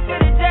thank God for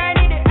the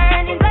journey, the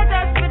earnings, not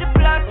just for the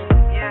plot.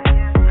 Yeah.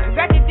 And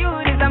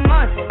gratitude is a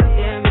must.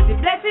 Yeah, me see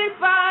blessings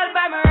fall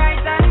by my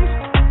right hand.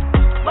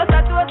 But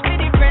I toast to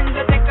the friends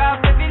that take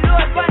off every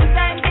load. One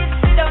time did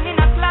sit down in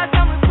a class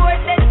and we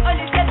scored, then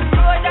only said the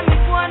road and me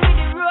go on with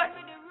the road.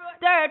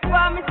 Third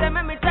form, me say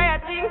me try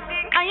a thing.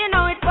 And you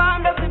know it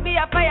formed up to be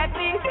a fire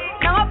thing.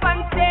 Now up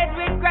on stage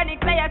with chronic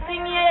player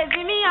sing. Yeah,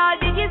 see me all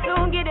diggy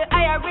soon, get the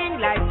higher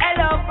ring. Like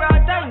hello,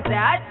 brother, and say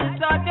I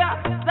just saw you.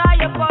 Saw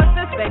your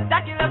poster,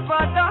 spectacular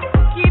photo.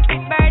 Keep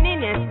it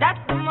burning, yes, that's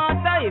the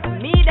motto. If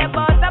me the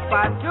boss, I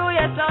pass through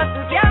your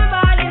sources. Can't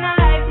ball in a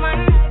life,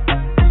 man.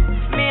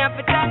 Me have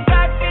to thank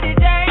God for the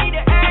journey,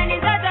 the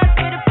earnings, not just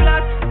for the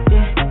plus.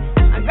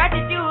 Yeah, and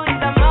gratitude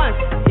is a must.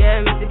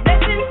 Yeah, me see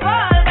blessings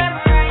fall by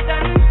my right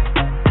hand.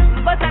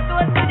 But I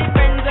toast to the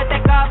friends that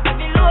take off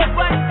every load.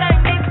 One time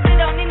they sit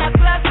down in a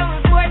class and we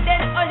board,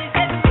 then only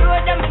said the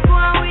road and me go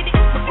on with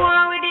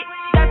it.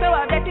 That's how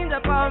our blessings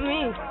upon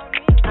me.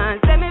 And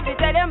send me to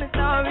tell them a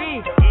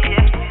story.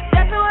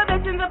 That's how our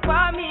blessings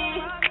upon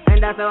me.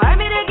 And that's how I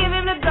made to give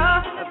him the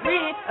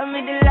glory. I'm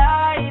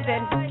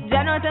delighted.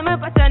 Jano tell me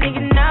passion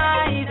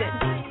ignited.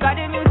 Got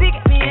the music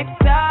get me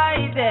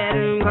excited.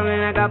 I'm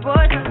coming like a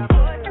potion.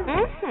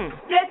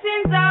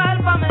 Blessings all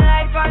for my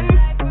life and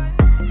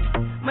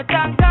my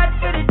thank God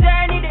for the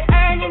journey, the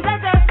earnings,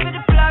 not just for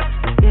the plot.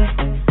 Yeah,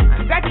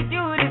 and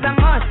gratitude is a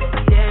must.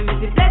 Yeah, me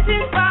see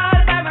blessings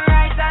fall by my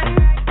right hand.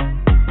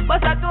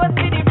 But I toast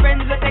to the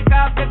friends that take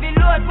off every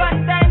load.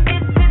 One time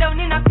did sit down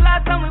in a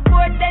class and we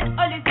board, then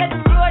only said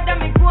the road and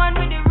me go on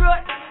with the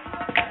road.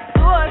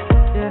 Toast,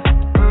 yeah,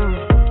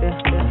 toast.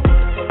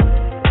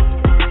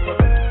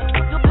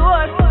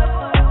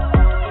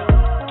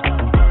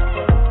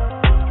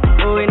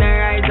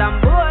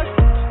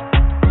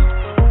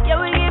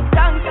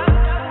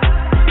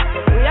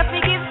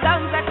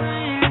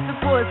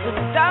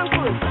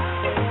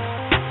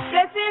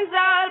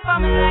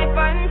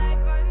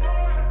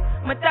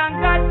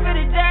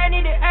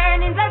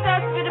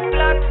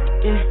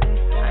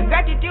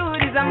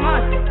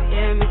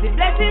 Yeah, me see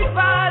blessings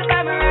fall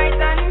by my right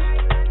hand.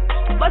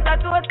 But I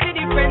toast to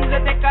the friends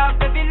that take off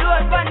every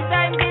load. One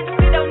time did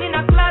sit down in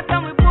a class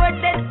and we both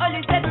dead.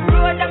 Only said the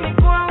road and me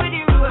going with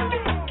the road.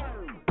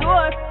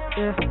 Toast,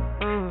 yeah,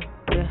 toast.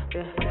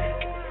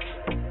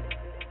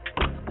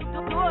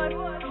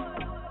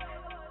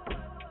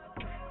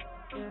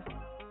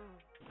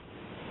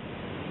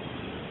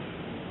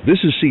 This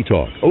is Sea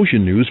Talk,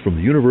 ocean news from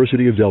the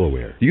University of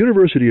Delaware. The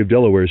University of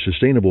Delaware's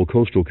Sustainable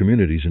Coastal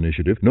Communities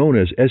Initiative, known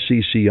as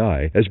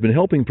SCCI, has been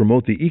helping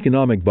promote the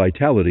economic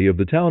vitality of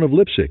the town of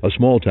Lipsick, a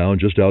small town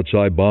just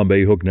outside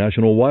Bombay Hook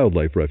National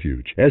Wildlife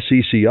Refuge.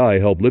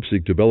 SCCI helped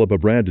Lipsick develop a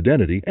brand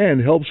identity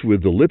and helps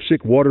with the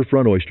Lipsick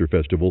Waterfront Oyster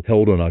Festival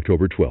held on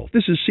October 12th.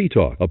 This is Sea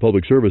Talk, a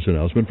public service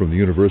announcement from the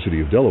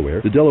University of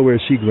Delaware, the Delaware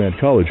Sea Grant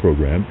College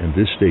Program, and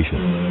this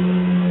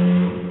station.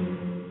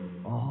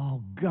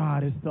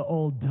 God, it's the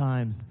old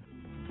times.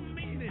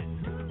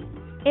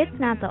 It's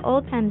not the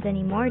old times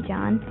anymore,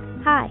 John.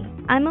 Hi,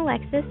 I'm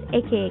Alexis,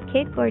 aka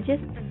Kid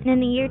Gorgeous, and in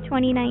the year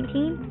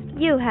 2019,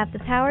 you have the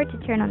power to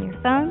turn on your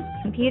phones,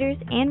 computers,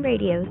 and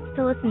radios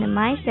to listen to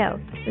my show,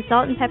 the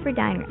Salt and Pepper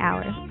Diner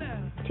Hour.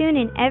 Tune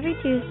in every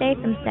Tuesday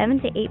from 7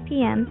 to 8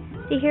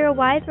 p.m. to hear a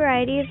wide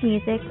variety of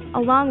music,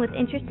 along with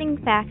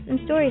interesting facts and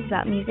stories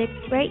about music,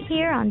 right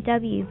here on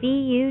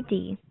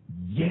WVUD.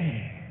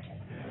 Yeah!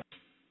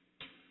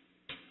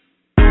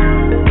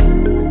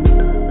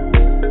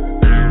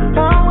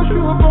 I wish you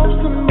were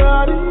both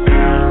somebody,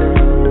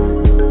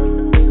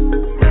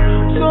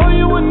 so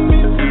you wouldn't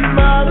be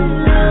somebody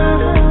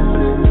else.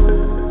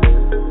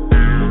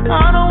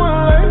 I don't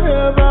wanna lay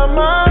here by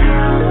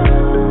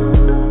myself.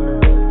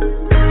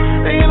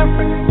 Ain't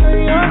afraid to say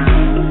yes.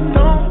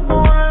 Don't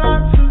wanna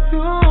lie to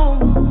you.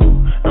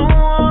 Don't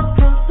wanna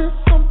promise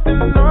something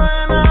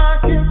knowing I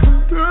can't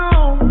come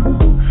through.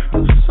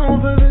 Just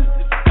over this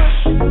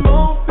discussion,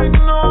 both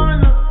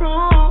ignoring the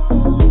rules.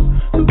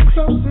 Too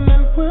close and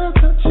then we're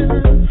touching.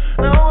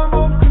 Now we're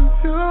both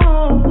confused.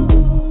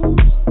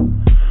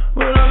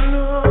 But I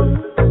know,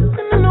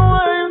 looking in the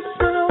way you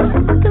smell,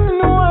 looking in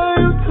the way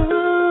you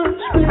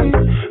touch me.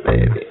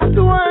 Baby, it's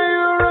the way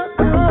you wrap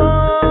your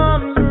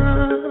arms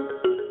around.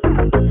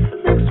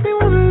 Makes me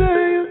wanna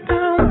lay you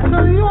down,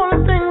 tell you all the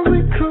things we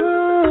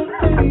could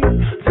be.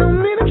 Tell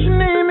me that you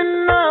need me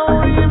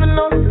now, even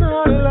though it's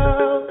not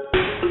allowed.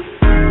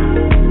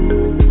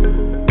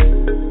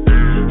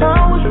 I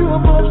wish we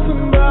were both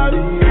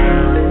somebody,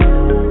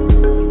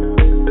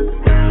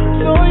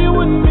 so you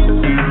wouldn't be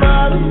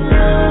somebody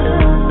else.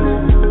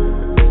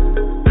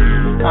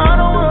 I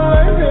don't wanna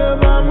lay here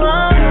by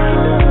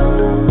myself.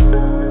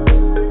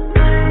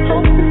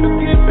 Hope you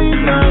forgive me,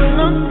 darling,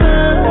 I'm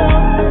sad.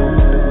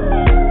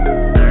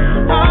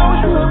 I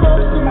wish we were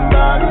both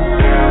somebody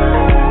else,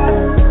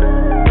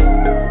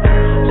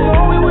 so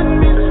we wouldn't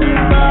be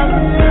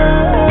somebody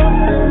else.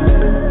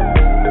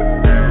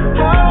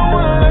 I don't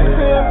wanna lay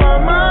here by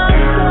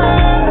myself.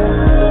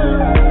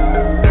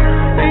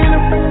 Ain't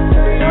afraid to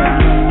say yes.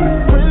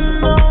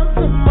 When on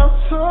to my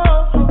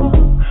soul,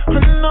 I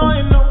know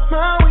you know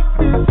my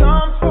weakness.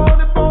 I'm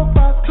holding both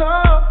our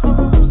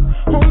toes.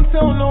 Won't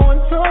tell no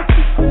one talk.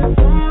 You said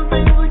some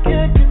things we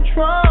can't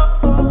control.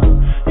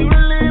 You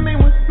leave me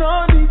with no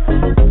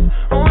defense.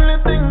 Only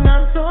thing I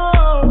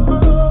know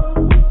is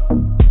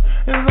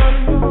I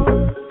know.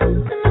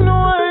 Looking in the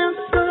way you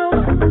smell,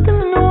 looking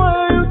in the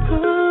way you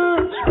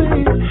touch me.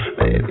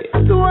 Baby,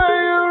 it's the way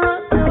you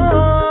wrap your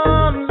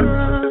arms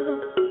around.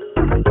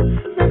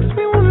 Makes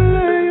me wanna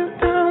lay you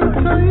down,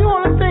 tell you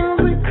all the things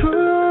we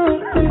could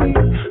be.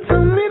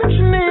 Tell me that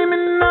you need me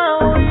now,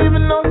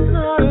 even though it's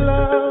not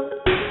allowed.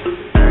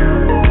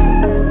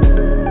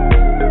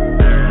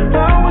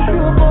 I wish we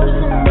were both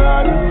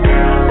somebody,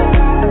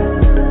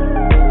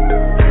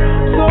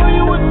 so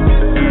you wouldn't be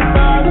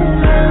somebody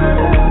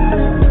else.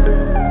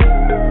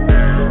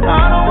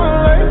 I don't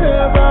wanna lay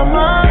here by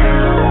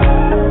myself.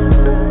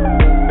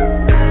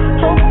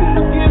 Hope you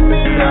forgive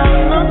me,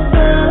 darling, I'm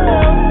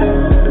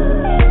selfish.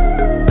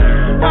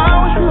 I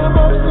wish we were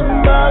both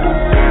somebody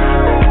else,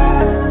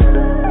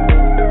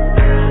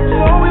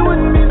 so we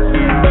wouldn't be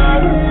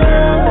somebody else.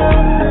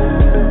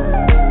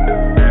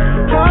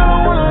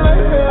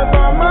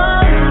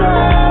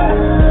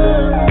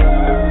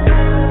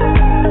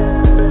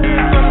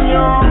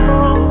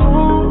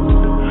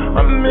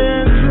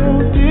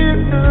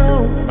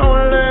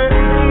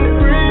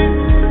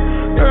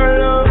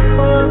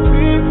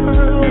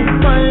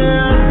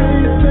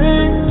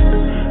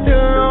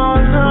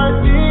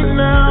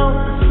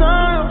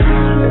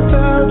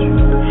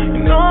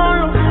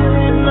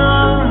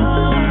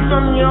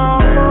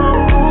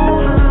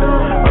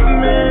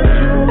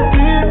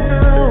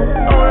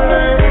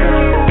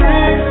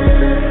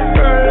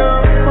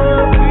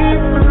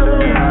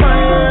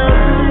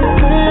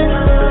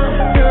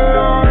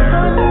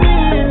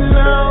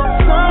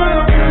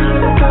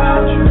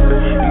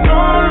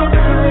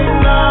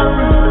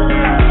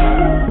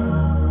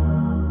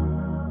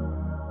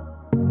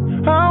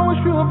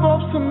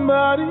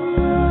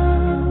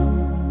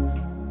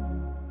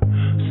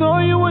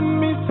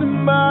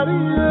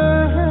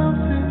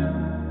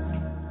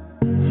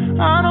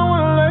 I don't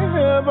wanna lay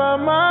here by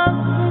myself.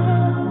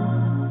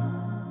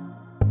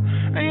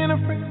 Ain't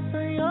afraid to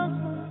say yes.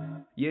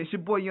 Yeah, it's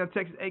your boy Young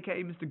Texas,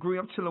 aka Mr. Green.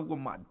 I'm chilling with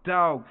my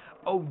dog,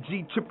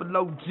 OG, Triple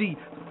OG,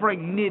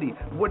 Frank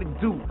Nitty. What it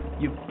do?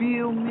 You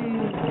feel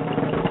me?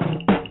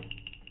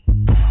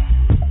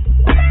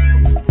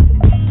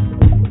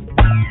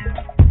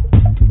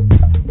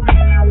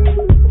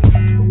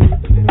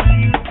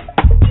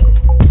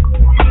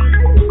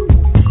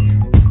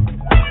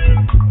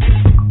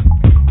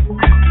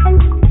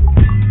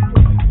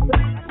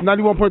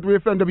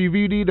 91.3 FM,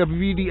 WVUD,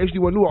 WVUD,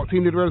 HD1 Newark.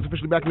 Team Nitty is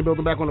officially back in the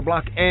building, back on the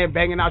block, and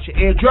banging out your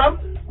eardrum.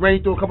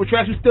 Running through a couple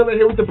tracks. We still in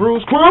here with the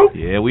Brews Crew.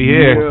 Yeah, we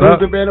here.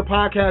 Brews and Banner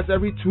podcast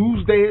every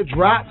Tuesday. It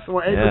drops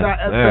on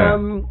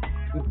Anchor.fm,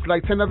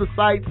 like 10 other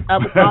sites,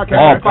 Apple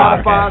Podcasts,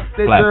 Spotify,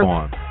 Stitcher,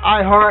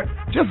 iHeart.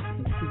 Just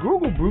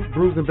Google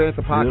Brews and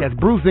Banter podcast,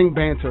 Bruising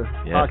Banter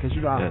podcast.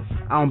 You know,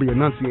 I don't be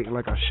enunciating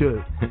like I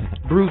should.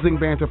 Bruising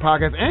Banter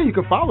podcast, and you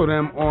can follow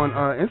them on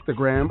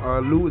Instagram.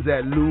 Lou is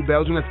at Lou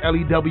Belgium. That's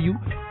L-E-W.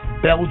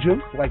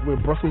 Belgium, like where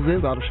Brussels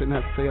is. I shouldn't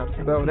have to say how to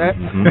spell that.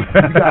 You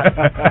got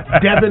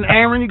Devin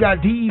Aaron. You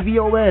got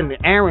D-E-V-O-N.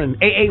 Aaron.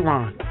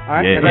 A-A-Ron. All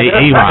right? Yeah,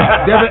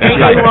 A-A-Ron. Devin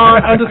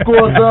A-A-Ron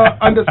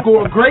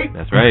underscore great.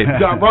 That's right. You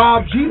got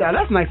Rob G. Now,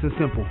 that's nice and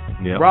simple.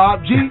 Yep.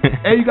 Rob G.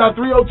 And you got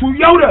 302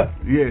 Yoda.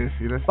 Yes.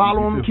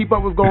 Follow them, keep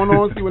up what's going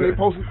on, see when they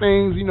posting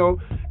things, you know,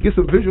 get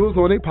some visuals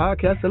on their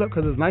podcast set up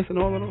because it's nice and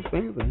all of those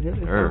things. And yes,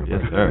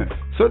 sir.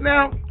 So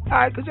now, all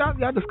right, because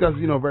y'all discuss,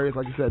 you know, various,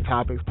 like you said,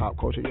 topics, pop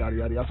culture, yada,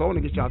 yada, yada. So I want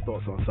to get y'all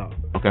thoughts on something.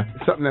 Okay.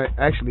 It's something that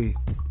actually,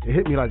 it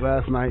hit me like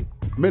last night.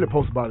 I made a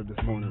post about it this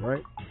morning,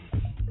 right?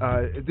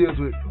 It deals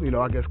with, you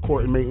know, I guess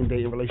courting, mating,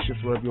 dating, relationships,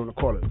 whatever you want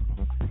to call it.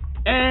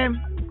 And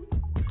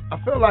I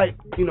feel like,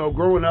 you know,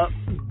 growing up,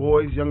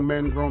 boys, young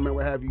men, grown men,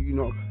 what have you, you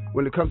know,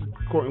 when it comes to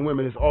courting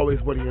women, it's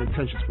always what are your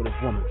intentions for this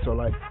woman. So,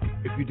 like,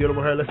 if you're dealing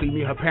with her, let's say you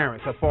meet her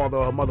parents, her father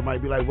or her mother might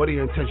be like, what are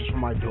your intentions for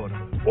my daughter?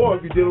 Or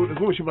if you're dealing with this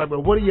woman, she'll be like,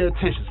 well, what are your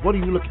intentions? What are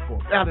you looking for?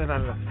 Yada, yada,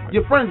 yada.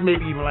 Your friends may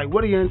be even like,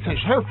 what are your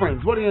intentions? Her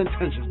friends, what are your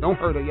intentions? Don't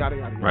hurt her, yada,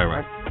 yada, yada.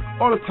 Right.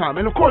 All the time.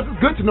 And, of course, it's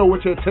good to know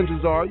what your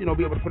intentions are, you know,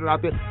 be able to put it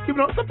out there.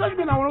 Even though sometimes you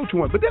may not know what you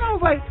want. But then I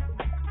was like,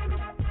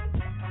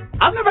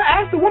 I've never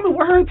asked a woman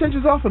what her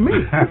intentions are for me.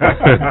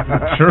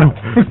 True.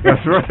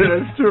 That's right.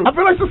 That's true. I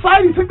feel like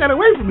society took that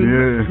away from me.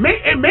 Yeah.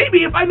 And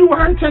maybe if I knew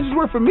what her intentions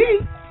were for me,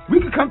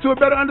 we could come to a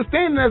better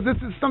understanding as this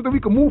is something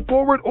we can move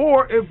forward,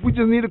 or if we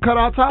just need to cut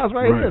our ties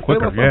right here.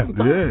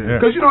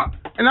 Because, you know,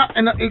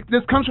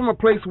 this comes from a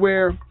place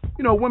where,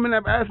 you know, women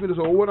have asked me this,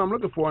 or what I'm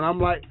looking for, and I'm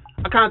like,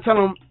 I kind of tell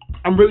them,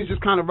 I'm really just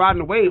kind of riding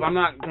the wave. I'm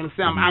not going to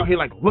say I'm out here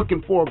like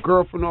looking for a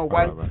girlfriend or a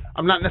wife. Right.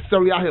 I'm not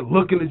necessarily out here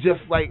looking to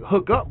just like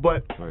hook up,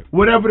 but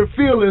whatever the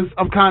feel is,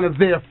 I'm kind of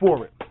there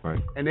for it.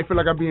 Right. And they feel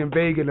like I'm being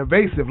vague and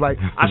evasive. Like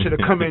I should have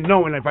come in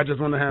knowing if I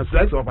just want to have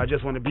sex or if I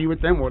just want to be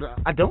with them, or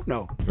I don't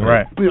know.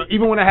 Right. You know,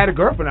 even when I had a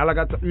girlfriend,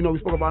 you know, we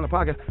spoke about on the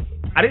podcast.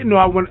 I didn't know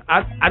I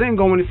didn't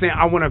go in and saying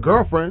I want a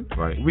girlfriend.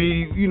 Right.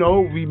 We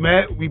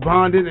met, we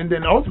bonded, and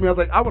then ultimately I was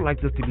like, I would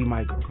like this to be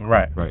my girl.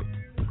 Right.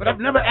 But I've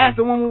never asked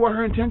a woman what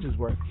her intentions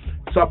were.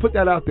 So I put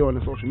that out there on the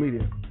social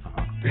media.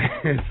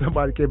 And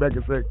somebody came back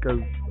and said,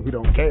 because we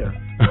don't care.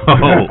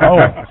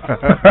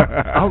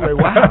 I was like,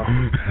 wow.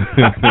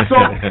 So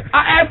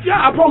I asked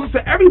y'all, I posed it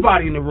to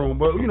everybody in the room,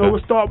 but, you know,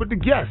 we'll start with the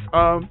guests.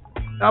 I'll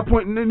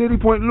point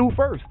Lou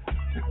first.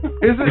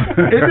 Is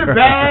it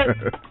bad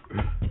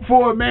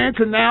for a man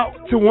to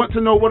want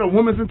to know what a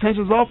woman's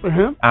intentions are for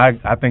him?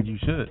 I think you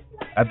should.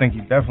 I think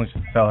you definitely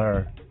should tell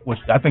her.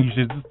 I think you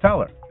should just tell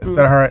her.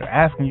 Instead of her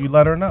asking you,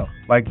 let her know.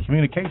 Like,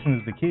 communication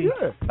is the key.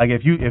 Yeah. Like,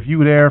 if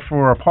you there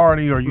for a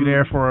party or you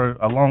there for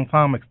a long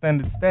time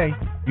extended stay,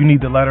 you need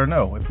to let her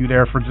know. If you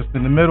there for just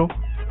in the middle.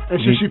 And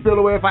should she feel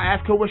the way if I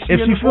ask her what she? If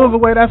she feels the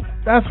way,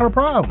 that's her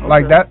problem. Okay.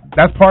 Like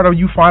that's part of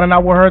you finding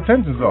out what her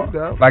intentions are. No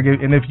doubt. Like,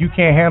 and if you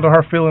can't handle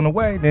her feeling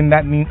away, then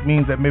that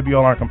means that maybe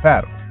y'all aren't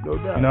compatible. No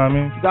doubt. You know what I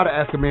mean? You gotta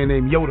ask a man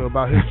named Yoda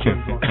about his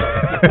intentions. You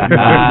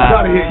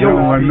gotta hear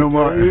Yoda. No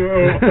more.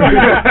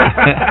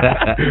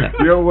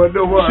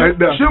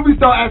 Should we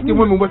start asking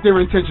women what their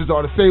intentions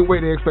are the same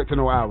way they expect to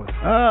know ours?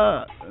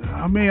 I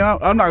mean,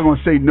 I'm not gonna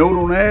say no,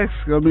 don't ask.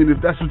 I mean, if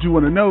that's what you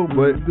want to know,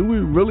 but do we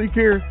really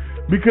care?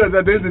 Because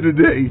at the end of the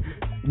day,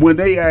 when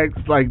they ask,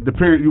 like the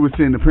parent, you were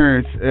saying the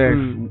parents ask,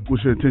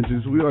 what's your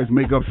intentions? We always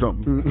make up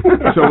something,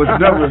 so it's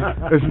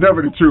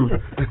never the truth.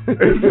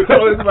 And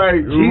so it's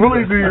like,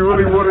 really, do you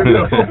really want to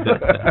know?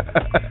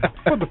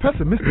 Well, the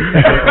pessimistic.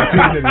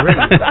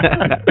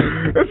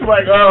 It's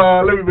like,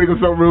 let me make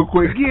up something real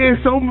quick. Yeah,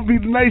 so I'm gonna be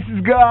the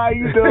nicest guy,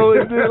 you know,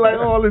 and then like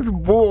all this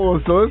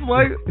bull. So it's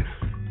like.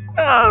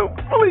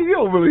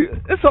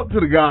 It's up to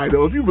the guy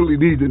though. If you really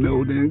need to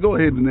know, then go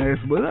ahead and ask.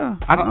 But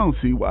I don't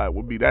see why it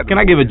would be that. Can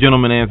I give a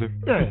gentleman answer?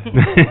 Yeah.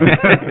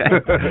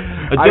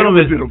 A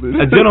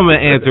gentleman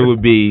answer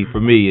would be, for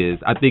me, is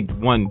I think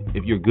one,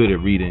 if you're good at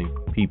reading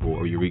people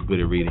or you're good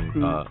at reading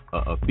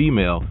a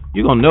female,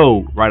 you're gonna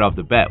know right off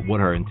the bat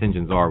what her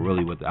intentions are,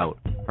 really, without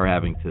her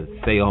having to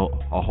say a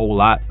whole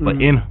lot.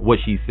 But in what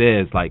she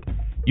says, like,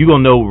 you're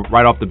gonna know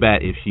right off the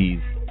bat if she's,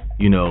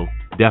 you know,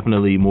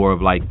 definitely more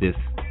of like this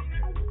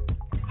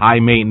high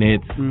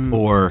maintenance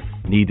or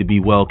need to be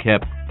well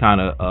kept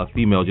kind of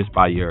female just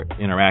by your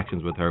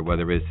interactions with her,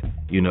 whether it's,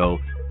 you know,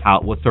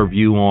 what's her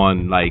view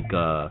on like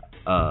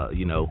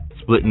you know,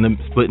 splitting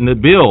the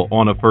bill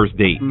on a first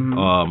date,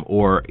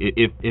 or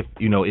if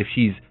you know, if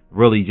she's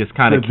really just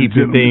kind of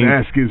keeping things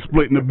asking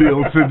splitting the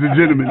bill to the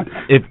gentleman.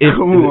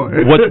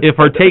 If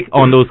her take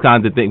on those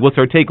kinds of things? What's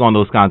her take on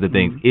those kinds of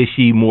things? Is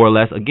she more or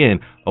less,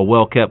 again, a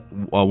well kept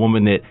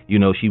woman that, you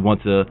know, she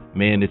wants a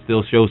man that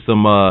still shows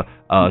some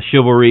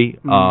chivalry?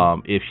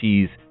 If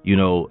she's, you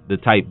know, the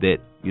type that,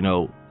 you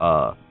know,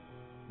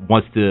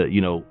 wants to,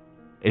 you know,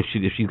 if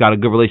she's got a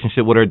good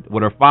relationship with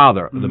her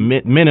father, the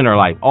men in her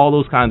life, all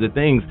those kinds of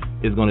things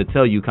is going to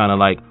tell you kind of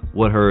like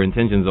what her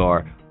intentions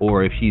are,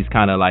 or if she's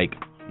kind of like,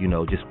 you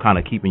know, just kind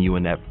of keeping you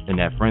in that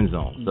friend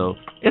zone. So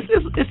it's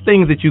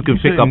things that you can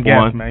pick up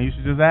on. Man, you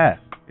should just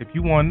ask. If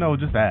you want to know,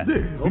 just ask. Yeah,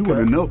 you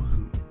want to know.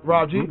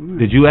 Rob G?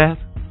 Did you ask?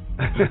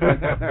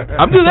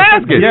 I'm just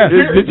asking. Yes.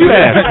 Did you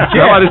ask?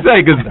 I want to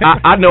say, because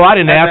I know I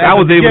didn't ask. I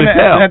was able to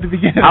tell.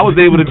 I was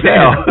able to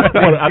tell.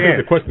 Well, I think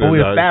the question is,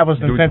 we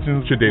established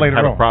intentions should they later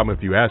have on. a problem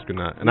if you ask or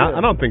not? And I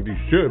don't think you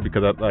should,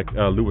 because like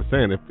Lou was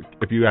saying,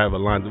 if you have a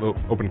lines of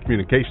open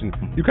communication,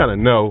 you kind of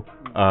know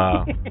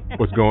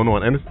what's going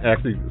on. And it's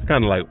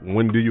kind of like,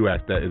 when do you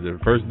ask that? Is it a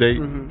first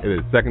date? Is it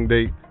a second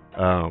date?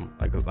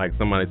 Like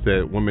somebody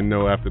said, women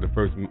know after the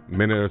first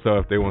minute or so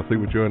if they want to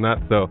sleep with you or not.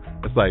 So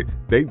it's like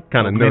they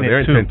kind of know their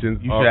intentions.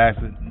 You should ask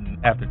it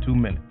after 2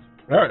 minutes.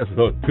 All right,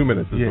 so 2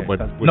 minutes.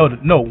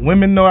 No,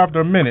 women know after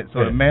a minute,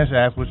 so the man should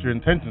ask what your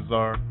intentions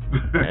are.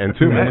 And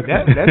 2 minutes.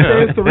 That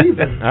stands to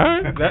reason.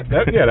 All right,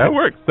 that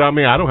works. So I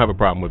mean, I don't have a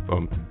problem with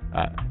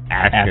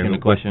asking the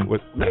question.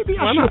 Maybe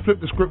I should flip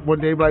the script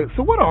one day, like,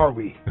 so what are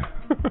we?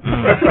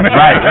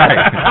 Right.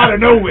 Out of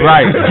nowhere.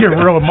 Right. Get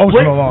real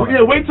emotional on it.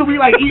 Yeah, wait till we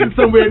like eating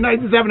somewhere at night,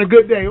 just having a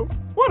good day.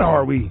 What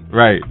are we?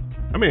 Right.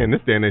 I mean, in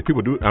this day and age,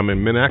 people do. I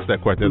mean, men ask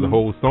that question. There's a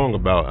whole song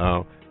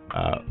about.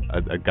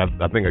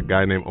 I think a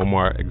guy named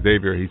Omar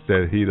Xavier. He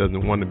said he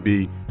doesn't want to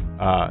be.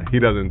 He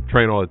doesn't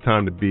train all the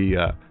time to be.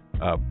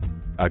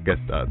 I guess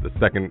the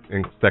second.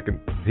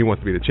 He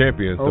wants to be the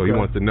champion, so he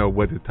wants to know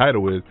what his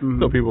title is.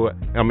 So people,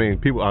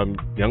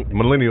 young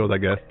millennials, I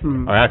guess,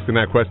 are asking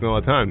that question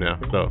all the time now.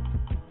 So,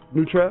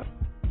 new trap,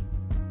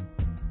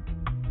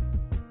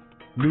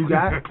 new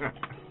guy.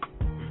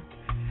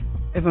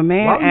 If a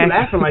man why are you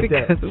laughing like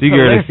that?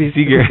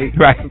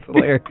 Right. It's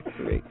hilarious.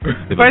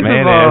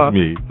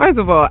 First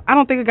of all, I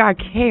don't think a guy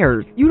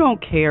cares. You don't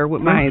care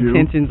what my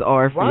intentions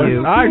are for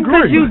you. I agree.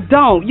 Because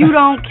you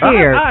don't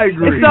care. I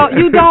agree. So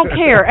you don't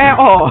care at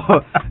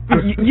all.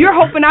 You're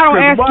hoping I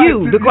don't ask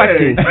you the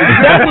question.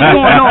 That's what's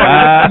going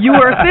on. You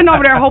are sitting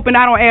over there hoping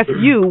I don't ask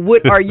you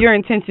what are your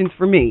intentions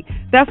for me.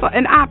 That's what,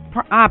 and I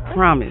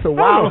promise. It's a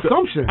wild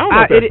assumption. I don't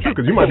know if that's true,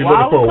 because you might be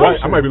looking for a wife.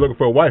 I might be looking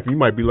for a wife. You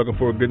might be looking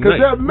for a good night.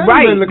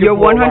 Right.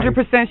 You're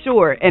 100%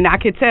 sure, and I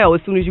could tell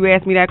as soon as you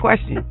asked me that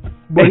question.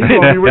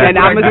 And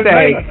I'm gonna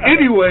say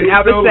anyway.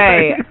 I would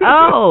say,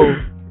 oh,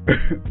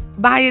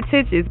 my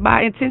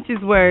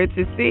intentions were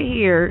to sit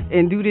here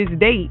and do this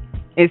date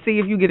and see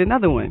if you get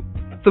another one.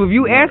 So if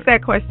you ask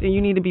that question, you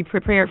need to be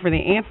prepared for the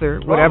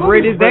answer, whatever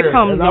it is that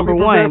comes. Number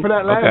one,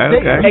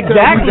 okay.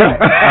 Exactly.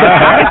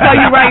 I can tell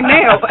you right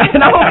now,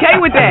 and I'm okay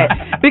with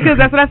that, because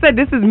that's what I said.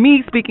 This is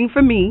me speaking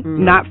for me,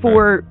 not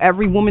for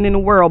every woman in the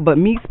world, but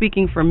me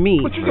speaking for me.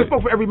 But you just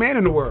spoke for every man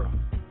in the world.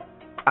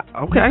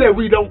 Okay. You said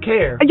we don't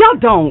care. Y'all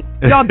don't.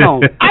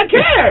 I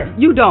care.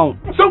 You don't.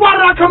 So why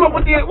did I come up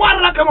with the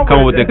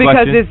question?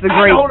 Because it's a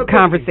great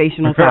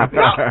conversational topic.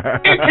 No,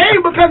 it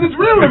came because it's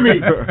real to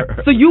me.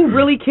 So you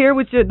really care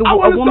what I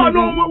want to start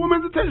knowing what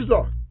women's intentions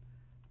are.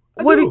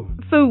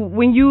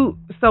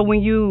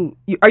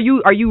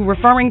 Are you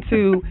referring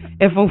to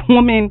if a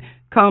woman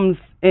comes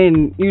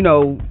and, you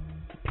know,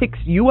 picks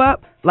you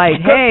up,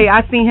 like, hey,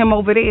 I seen him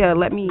over there,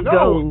 let me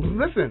go.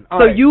 Listen.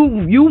 So right.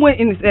 you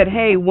went and said,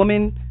 hey,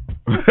 woman,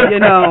 you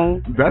know,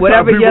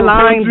 whatever your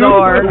lines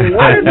are,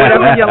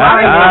 whatever your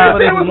lines are for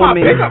this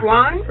woman.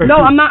 No,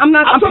 I'm not. I'm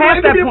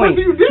past that point.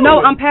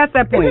 No, I'm past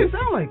that point. It didn't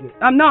sound like it.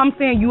 I'm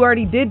saying you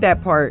already did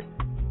that part.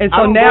 And so I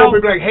don't now,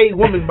 be like, hey,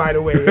 woman, by the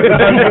way.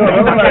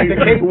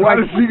 Why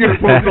does she get a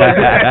phone call?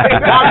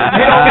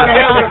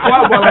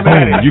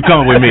 You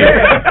coming with me.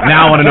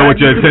 Now I want to know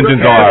what your intentions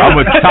are. I'm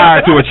going to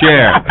tie her to a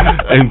chair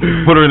and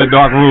put her in a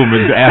dark room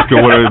and ask her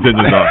what her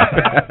intentions are.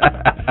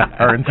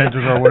 Her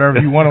intentions are whatever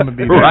you want them to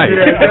be. Right.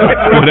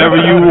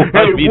 Whatever you want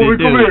me to do.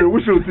 Come here.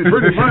 What's your intentions?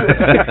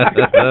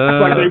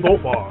 It's like they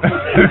both are.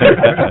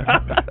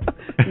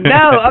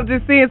 No, I'm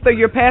just saying, so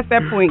you're past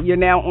that point.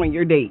 You're now on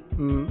your date.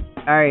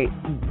 All right.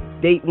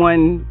 Date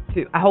 1,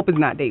 2. I hope it's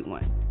not date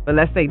 1, but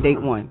let's say date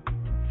 1.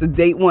 So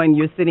date 1,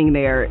 you're sitting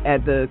there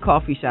at the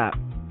coffee shop,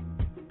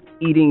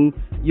 eating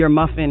your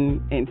muffin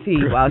and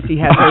tea while she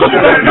has her.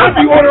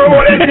 You order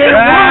all that damn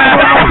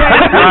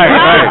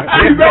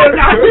wine.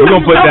 We're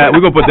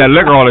gonna put that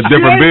liquor on a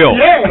different bill.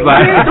 Yeah,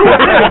 like,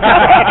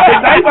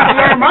 now you about to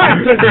learn my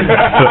intentions.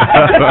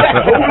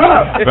 Hold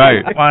up.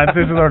 Right. My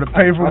intentions are to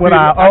pay for what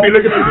I owe. I mean,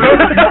 look at this.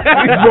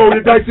 You can roll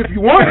your dice if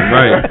you want.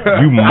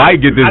 Right. You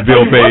might get this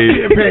bill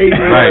paid.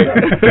 Right.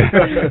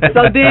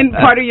 So then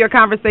part of your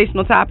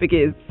conversational topic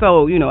is,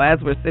 so, you know, as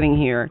we're sitting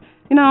here,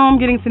 you know, I'm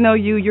getting to know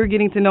you, you're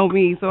getting to know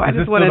me, so I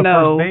just want to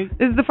know,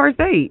 this is the first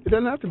date? It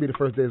doesn't have to be the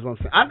first date is what I'm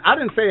saying. I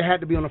didn't say it had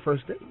to be on the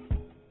first date.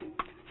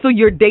 So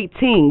you're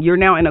dating, you're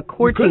now in a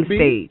courting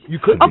stage. You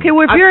could be. Okay,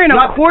 well, if you're in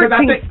a courting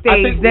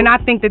stage, then I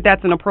think that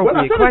that's an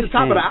appropriate question. At the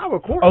top of the hour,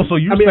 courting. Oh, so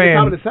you're saying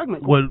at the top of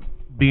the segment,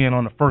 being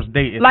on the first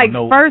date is like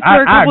first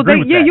or a couple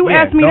dates? Yeah, you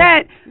asked me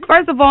that.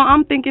 First of all,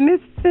 I'm thinking this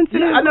sensitive.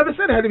 Yeah, I never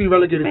said it had to be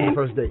relegated to the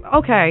first date.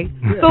 Okay,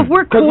 yeah. So if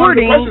we're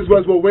courting, one of the questions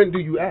was, well, when do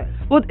you ask?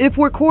 Well, if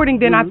we're courting,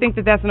 then I think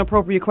that that's an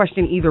appropriate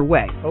question either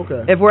way.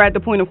 Okay. If we're at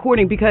the point of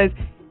courting, because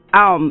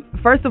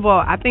first of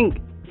all, I think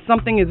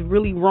something is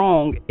really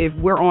wrong if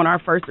we're on our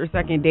first or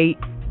second date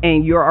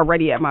and you're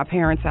already at my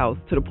parents' house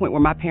to the point where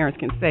my parents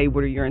can say,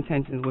 what are your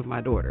intentions with my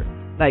daughter?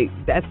 Like,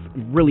 that's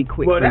really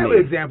quick well, for me. Well,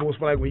 that example was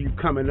for, like, when you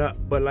coming up.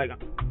 But, like,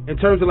 in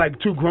terms of, like,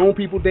 two grown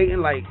people dating,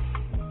 like,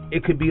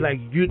 it could be, like,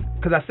 you...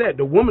 Because I said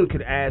the woman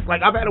could ask...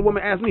 Like, I've had a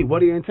woman ask me,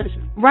 what are your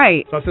intentions?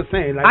 Right. So I'm just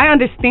saying, like... I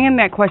understand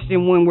that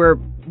question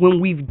when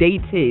we've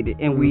dated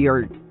and we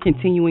are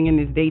continuing in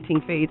this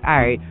dating phase. All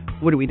right,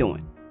 what are we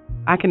doing?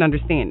 I can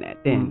understand that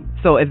then.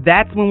 So if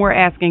that's when we're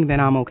asking, then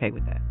I'm okay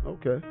with that.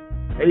 Okay.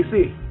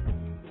 AC.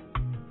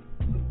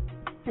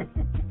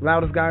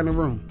 Loudest guy in the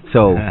room.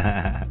 So,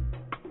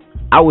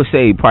 I would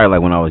say probably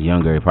like when I was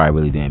younger, it probably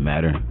really didn't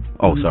matter.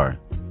 Oh, sorry.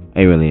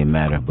 It really didn't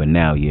matter. But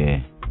now,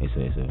 yeah, it's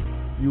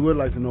a... You would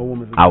like to know a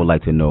woman's... I would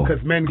like to know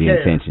men the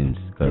care. intentions.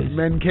 Because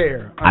men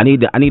care. I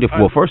need to,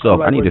 well, first off,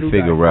 I need to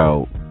figure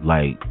out,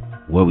 like,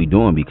 what we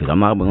doing, because I'm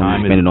not going to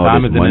be spending all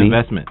this money. Time is an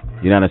investment.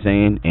 You know what I'm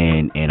saying?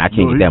 And I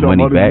can't get that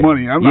money back.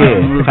 Money. I'm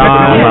money.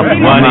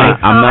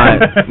 I'm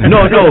not.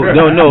 No.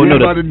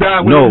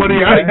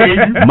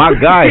 My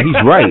guy, he's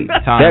right.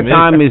 That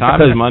time is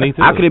because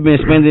I could have been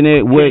spending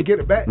it with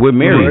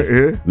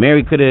Mary.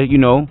 Mary could have,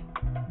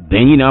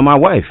 been, my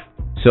wife.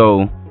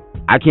 So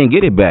I can't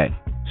get it back.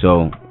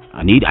 So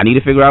I need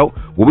to figure out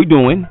what we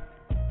doing.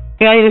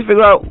 And I need to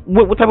figure out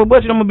what type of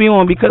budget I'm going to be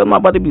on, because I'm not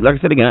about to be, like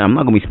I said again, I'm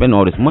not going to be spending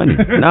all this money.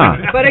 Nah.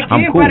 But again,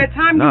 I'm cool. by the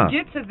time you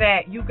get to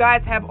that, you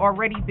guys have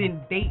already been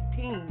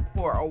dating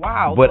for a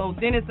while. So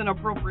then it's an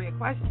appropriate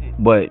question.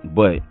 But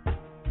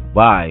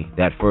by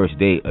that first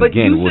date,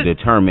 again, will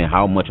determine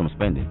how much I'm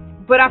spending.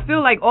 But I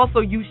feel like also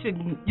you should,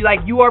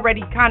 like, you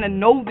already kind of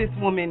know this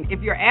woman.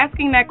 If you're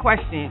asking that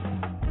question,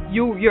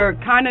 you're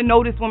kind of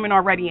know this woman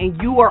already, and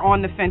you are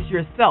on the fence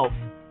yourself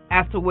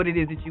as to what it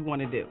is that you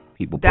want to do.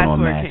 People put on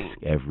masks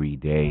every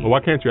day. Well, why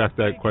can't you ask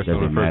that question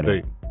on the first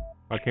date?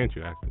 Why can't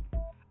you ask it?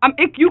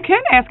 If you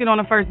can ask it on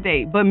the first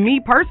date, but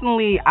me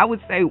personally, I would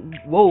say,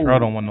 whoa. Girl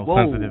don't want no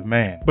sensitive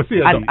man. But see,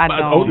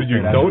 the older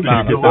you get,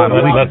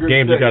 the less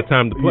games you got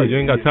time to play. You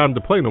ain't got time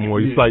to play no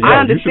more. It's like,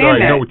 you should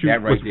already know what's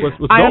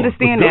going. I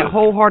understand that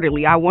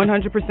wholeheartedly. I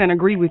 100%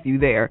 agree with you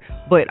there.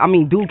 But, I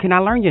mean, dude, can I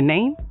learn your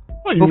name?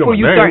 Well, before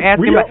you start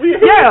asking,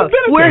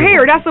 we're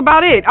here. That's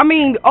about it. I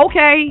mean,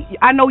 okay,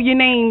 I know your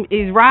name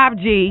is Rob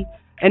G,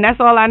 and that's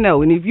all I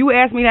know. And if you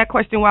ask me that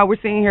question while we're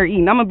sitting here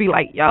eating, I'm gonna be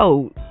like,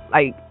 yo,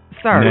 like,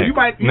 sir. You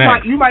might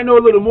know a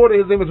little more than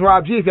his name is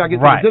Rob G if y'all get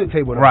to the dinner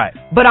table. Right.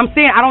 But I'm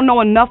saying I don't know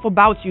enough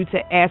about you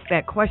to ask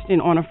that question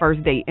on a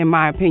first date. In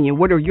my opinion,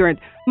 what are your intentions?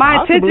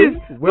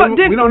 We don't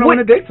know when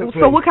the date took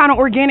place. So what kind of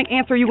organic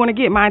answer are you going to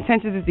get? My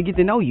intentions is to get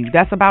to know you.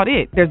 That's about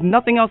it. There's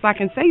nothing else I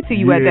can say to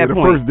you at that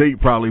point. The first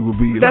date probably would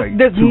be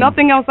there's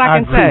nothing else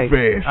I can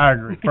say. I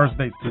agree. First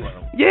date's too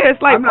early. Yeah,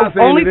 it's like the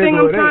only thing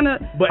I'm trying to.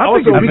 But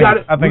also,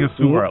 I think it's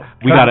too early.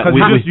 We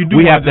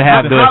have to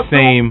have the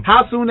same.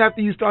 How soon after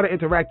you started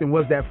interacting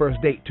was that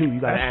first date too? You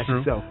got to ask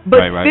yourself.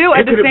 But still,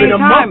 at the same time, it could have been a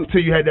month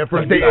till you had that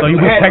first date. So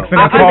you were texting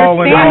and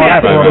calling all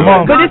that for a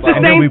month. But it's the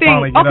same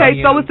thing.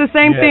 Okay, so it's the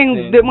same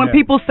thing that when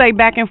people say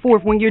back and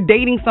forth, when you're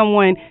dating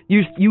someone,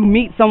 you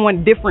meet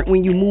someone different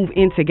when you move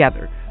in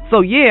together. So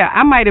yeah,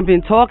 I might have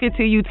been talking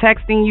to you,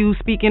 texting you,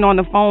 speaking on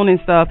the phone and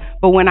stuff,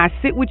 but when I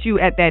sit with you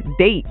at that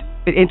date,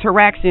 the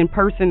interaction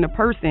person to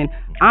person,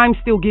 I'm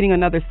still getting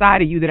another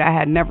side of you that I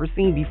had never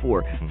seen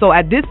before. So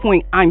at this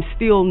point, I'm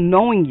still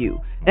knowing you.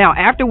 Now,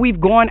 after we've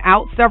gone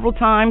out several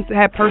times,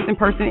 had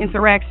person-person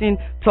interaction,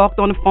 talked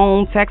on the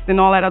phone, text and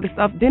all that other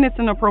stuff, then it's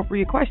an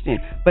appropriate question.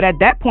 But at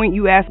that point,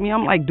 you ask me,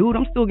 I'm like, dude,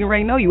 I'm still getting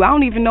ready to know you. I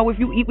don't even know if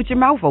you eat with your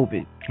mouth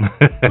open.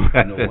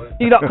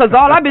 Because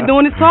all I've been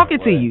doing is talking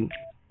to you,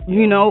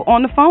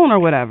 on the phone or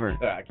whatever.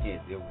 I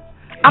can't deal with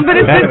it. But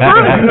it's the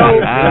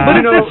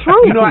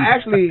truth. But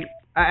it's the truth.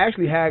 I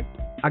actually had,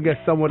 I guess,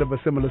 somewhat of a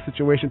similar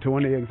situation to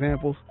one of the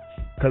examples,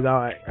 because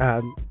I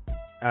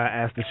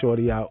asked the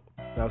shorty out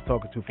that I was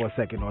talking to for a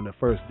second on the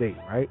first date,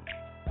 right?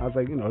 I was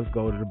like, let's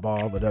go to the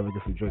bar, whatever,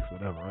 get some drinks,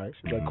 whatever, right?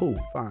 She's like, cool,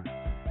 fine.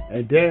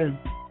 And then,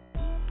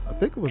 I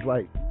think it was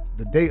like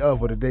the day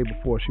of or the day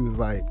before, she was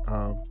like,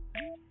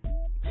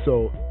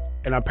 so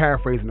and I'm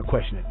paraphrasing the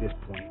question at this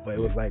point, but it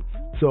was like,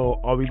 so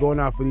are we going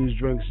out for these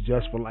drinks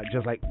just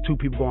like two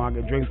people going out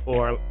and get drinks,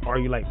 or are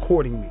you like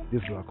courting me?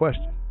 This is my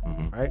question,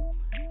 right?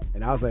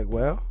 And I was like,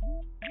 well,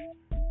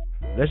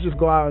 let's just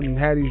go out and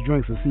have these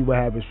drinks and see what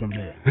happens from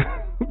there.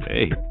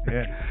 Hey,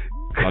 that's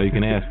all you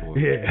can ask for.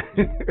 Yeah.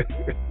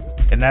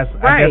 And that's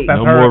right. I guess that's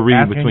no her more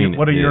reading asking between you,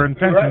 what are your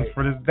intentions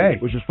for this day?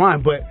 Which is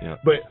fine, but Yeah.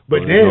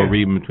 then no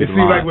reading between it the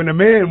seemed lines. like when the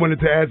man wanted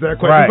to answer that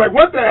question, Right. he's like,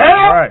 what the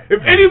hell? Right.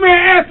 If any man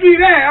asks me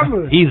that, I'm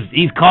gonna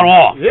He's cut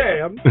off.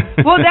 yeah.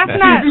 Well, that's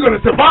not. You're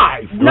gonna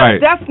survive. No,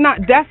 Right. that's not.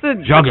 That's a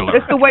Juggler.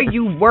 It's the way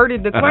you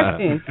worded the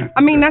question.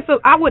 I mean,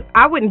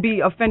 I wouldn't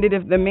be offended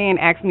if the man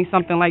asked me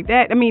something like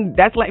that. I mean,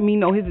 that's letting me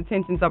know his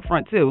intentions up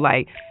front too.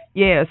 Like,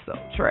 yeah, so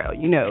Trail,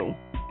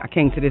 I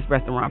came to this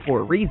restaurant for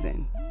a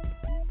reason.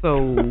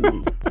 So,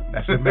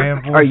 That's your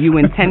man voice. are you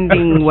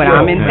intending what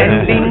I'm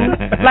intending?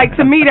 Like,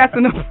 to me, that's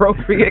an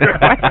appropriate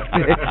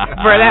question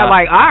for that.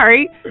 Like, all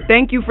right,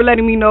 thank you for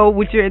letting me know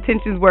what your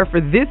intentions were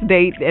for this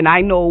date, and I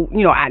know,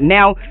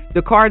 now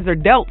the cards are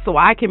dealt, so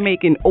I can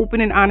make an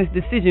open and honest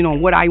decision on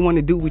what I want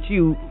to do with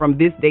you from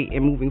this date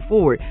and moving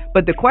forward.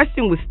 But the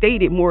question was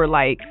stated more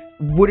like,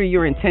 what are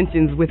your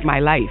intentions with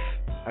my life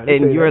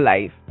and your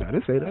life? I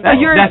didn't say that.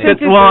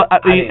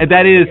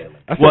 That is.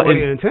 That's Well, not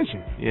your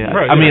intention. Yeah,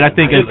 Right, I mean, I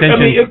think intentions. I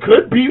mean, it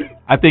could be.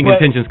 I think but-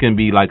 intentions can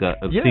be like Yeah.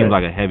 seems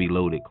like a heavy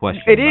loaded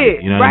question. It like,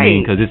 is, you know what I right.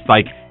 mean? Because it's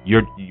like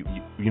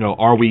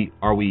are we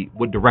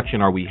what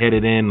direction are we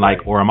headed in? Like,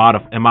 or am I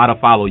to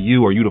follow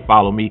you or you to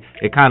follow me?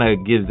 It kind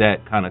of gives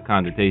that kind of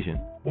connotation.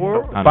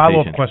 Or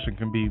follow-up question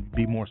can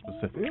be more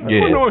specific.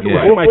 Yeah. Or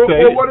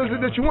what is it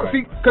that you want?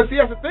 See, because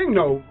that's the thing,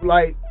 though.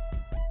 Like,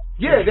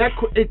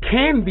 it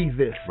can be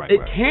this. Right,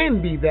 it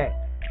can be that.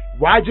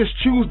 Why just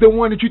choose the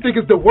one that you think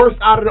is the worst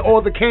out of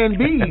all the can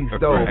be's,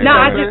 though? Right.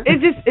 No,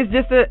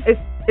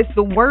 it's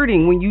the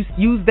wording. When you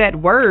use that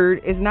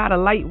word, it's not a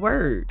light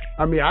word.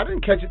 I mean, I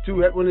didn't catch it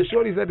too when the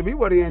shorty said to me,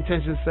 what are your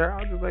intentions, sir?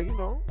 I was just like,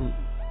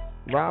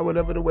 ride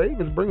whatever the wave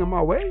is bringing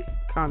my way,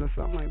 kind of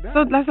something like that.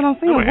 So that's what I'm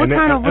saying. What and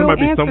kind of there real might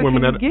be answer some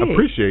women can that you get?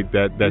 appreciate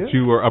that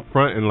you were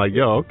upfront and like,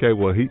 okay,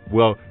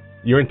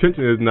 your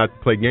intention is not to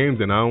play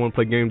games, and I don't want to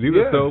play games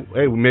either. Yeah. So,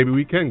 hey, maybe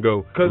we can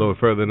go a little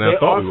further than I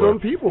thought we There are were. some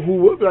people who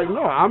would be like,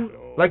 no, I'm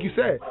like you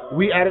said,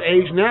 we at an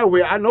age now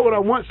where I know what I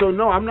want. So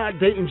no, I'm not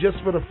dating just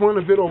for the fun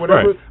of it or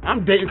whatever. Right.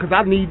 I'm dating because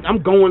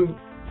I'm going.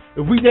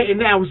 If we dating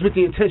now, it's with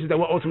the intention that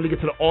we'll ultimately get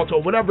to the altar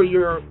or whatever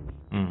your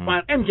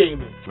end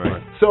game is.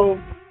 Right. So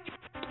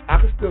I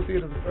can still see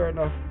it as a fair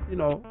enough,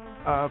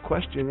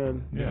 question.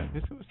 And Yeah,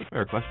 it's a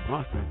fair question.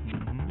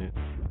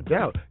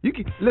 doubt. You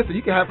can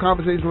have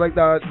conversations like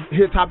that,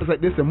 hear topics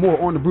like this and more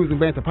on the Brews and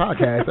Banter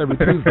podcast every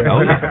Tuesday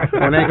on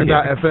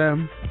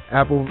Anchor.fm,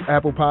 Apple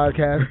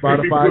Podcasts,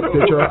 Spotify,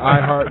 Stitcher,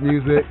 iHeart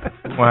Music.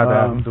 We'll have to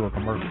have them do a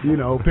commercial.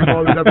 Pick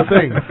all these other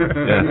things.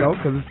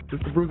 Because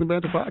it's the Brews and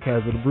Banter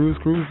podcast, where the Brews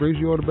Crew brings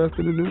you all the best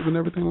in the news and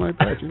everything like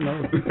that.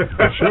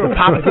 Sure. The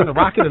pop is in the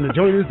rocket and the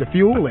joint is the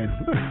fuel and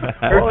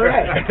all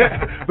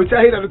that. But y'all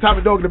hear that the top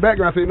of the dog in the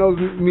background, so you know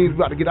it means we're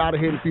about to get out of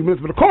here in a few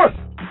minutes. But of course,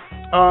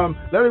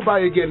 let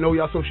everybody again know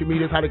y'all social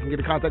medias, how they can get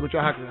in contact with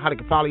y'all, how they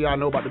can follow y'all,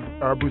 know about the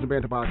Brews and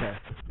Banter podcast.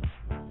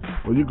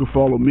 Well, you can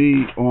follow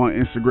me on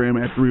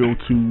Instagram at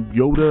 302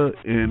 Yoda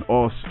and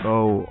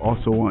also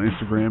on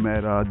Instagram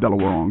at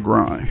Delaware on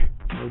Grind.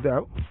 No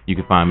doubt. You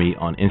can find me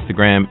on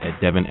Instagram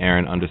at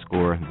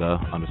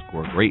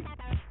DevinAaron_the_great.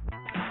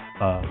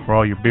 For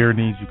all your beer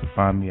needs, you can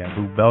find me at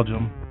Blue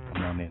Belgium.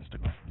 I'm on the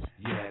Instagram.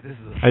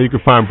 And you can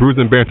find Brews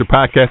and Banter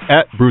Podcast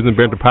at Brews and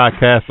Banter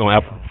Podcast on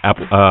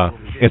Apple,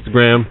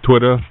 Instagram,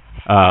 Twitter,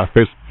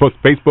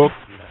 Facebook,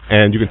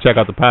 and you can check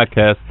out the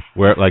podcast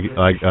where, like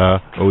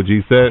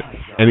OG said,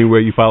 anywhere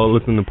you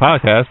listen to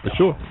podcasts for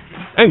sure.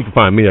 And you can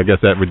find me, I guess,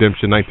 at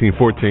Redemption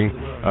 1914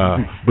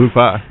 Blue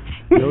 5.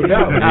 No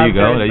doubt. There you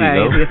go.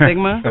 Your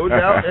Sigma. No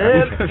doubt.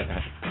 And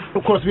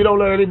of course, we don't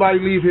let anybody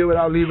leave here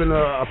without leaving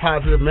a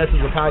positive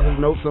message, a positive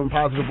note, some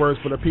positive words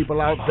for the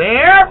people out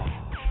there.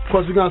 Of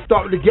course, we're going to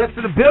start with the guests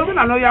of the building.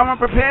 I know y'all weren't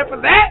prepared for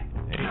that.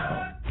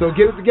 So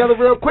get it together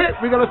real quick.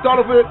 We're going to start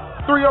off with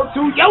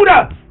 302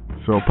 Yoda.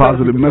 So a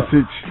positive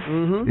message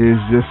is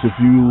just if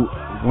you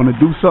want to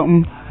do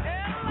something,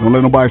 don't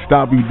let nobody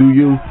stop you, do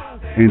you,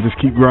 and just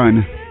keep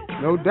grinding.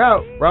 No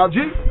doubt. Rob G?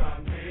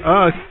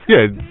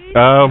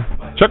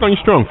 Check on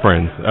your strong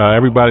friends.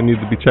 Everybody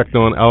needs to be checked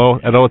on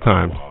at all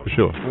times, for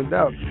sure. No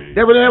doubt.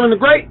 Devin Aaron the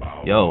Great.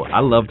 Yo, I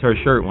loved her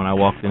shirt when I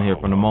walked in here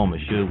from the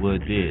moment. Should,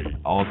 would, did.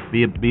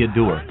 Be a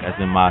doer. That's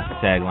in my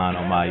tagline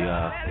on my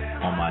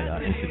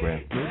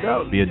Instagram. No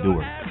doubt. Be a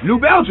doer. New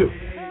Belgium.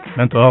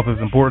 Mental health is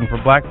important for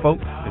black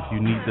folks. If you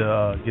need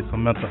to get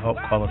some mental help,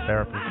 call a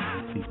therapist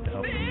and seek the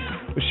help you need.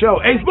 For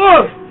sure. Ace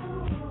Bull.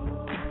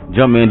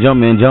 Jump in.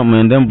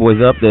 Them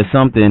boys up. There's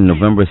something.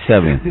 November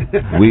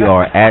 7th. We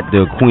are at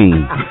the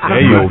Queen.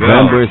 There you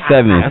November go.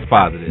 7th. That's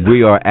positive.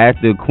 We are at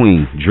the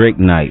Queen. Drake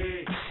night.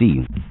 See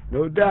you.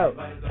 No doubt.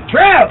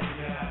 Trev.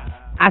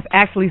 I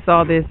actually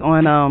saw this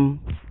on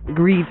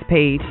Greed's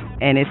page,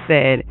 and it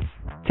said,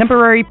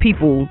 temporary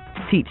people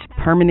teach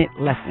permanent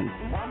lessons.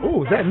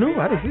 Oh, is that new?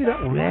 I didn't see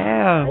that one.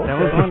 Yeah, that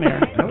was on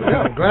there.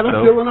 Yeah, I'm glad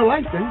I'm still in the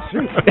life then.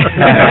 Shoot.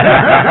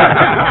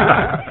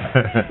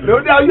 No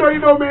doubt, you already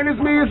know, man. It's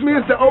me. It's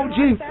the OG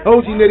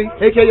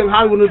Nitty, a.k.a. Young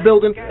Hollywood in the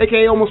building,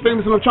 a.k.a. Almost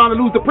Famous, and I'm trying to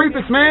lose the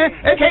prefix, man,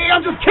 a.k.a.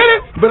 I'm just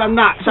kidding, but I'm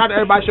not. Shout out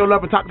to everybody, show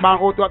love and talk about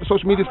it all throughout the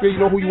social media sphere. You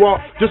know who you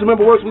are. Just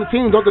remember words from the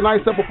team. Don't deny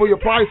yourself before you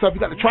apply yourself. You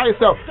got to try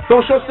yourself.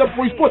 Don't show yourself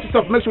before you support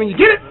yourself. Make sure when you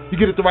get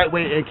it the right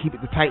way and keep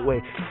it the tight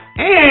way.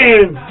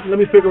 And let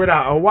me figure it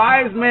out. A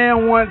wise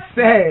man once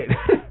said,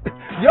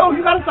 yo,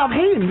 you got to stop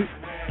hating.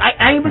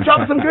 I ain't been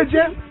talking some good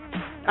gems.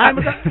 I ain't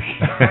been talking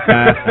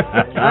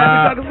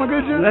some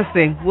good gems. Let's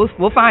see.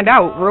 We'll find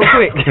out real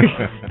quick.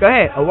 Go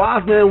ahead. A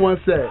wise man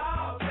once said,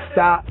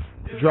 stop,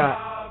 drop,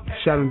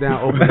 shut them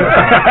down, open. I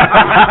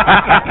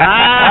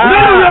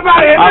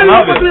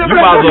love it. You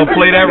might as well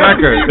play that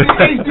record.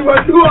 You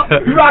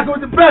rocking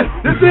with the best.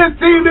 This is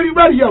Team Nitty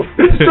Radio.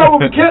 This is the show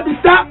where we can't be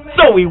stopped,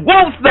 so we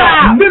won't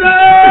stop.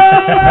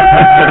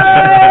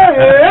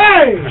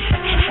 Hey!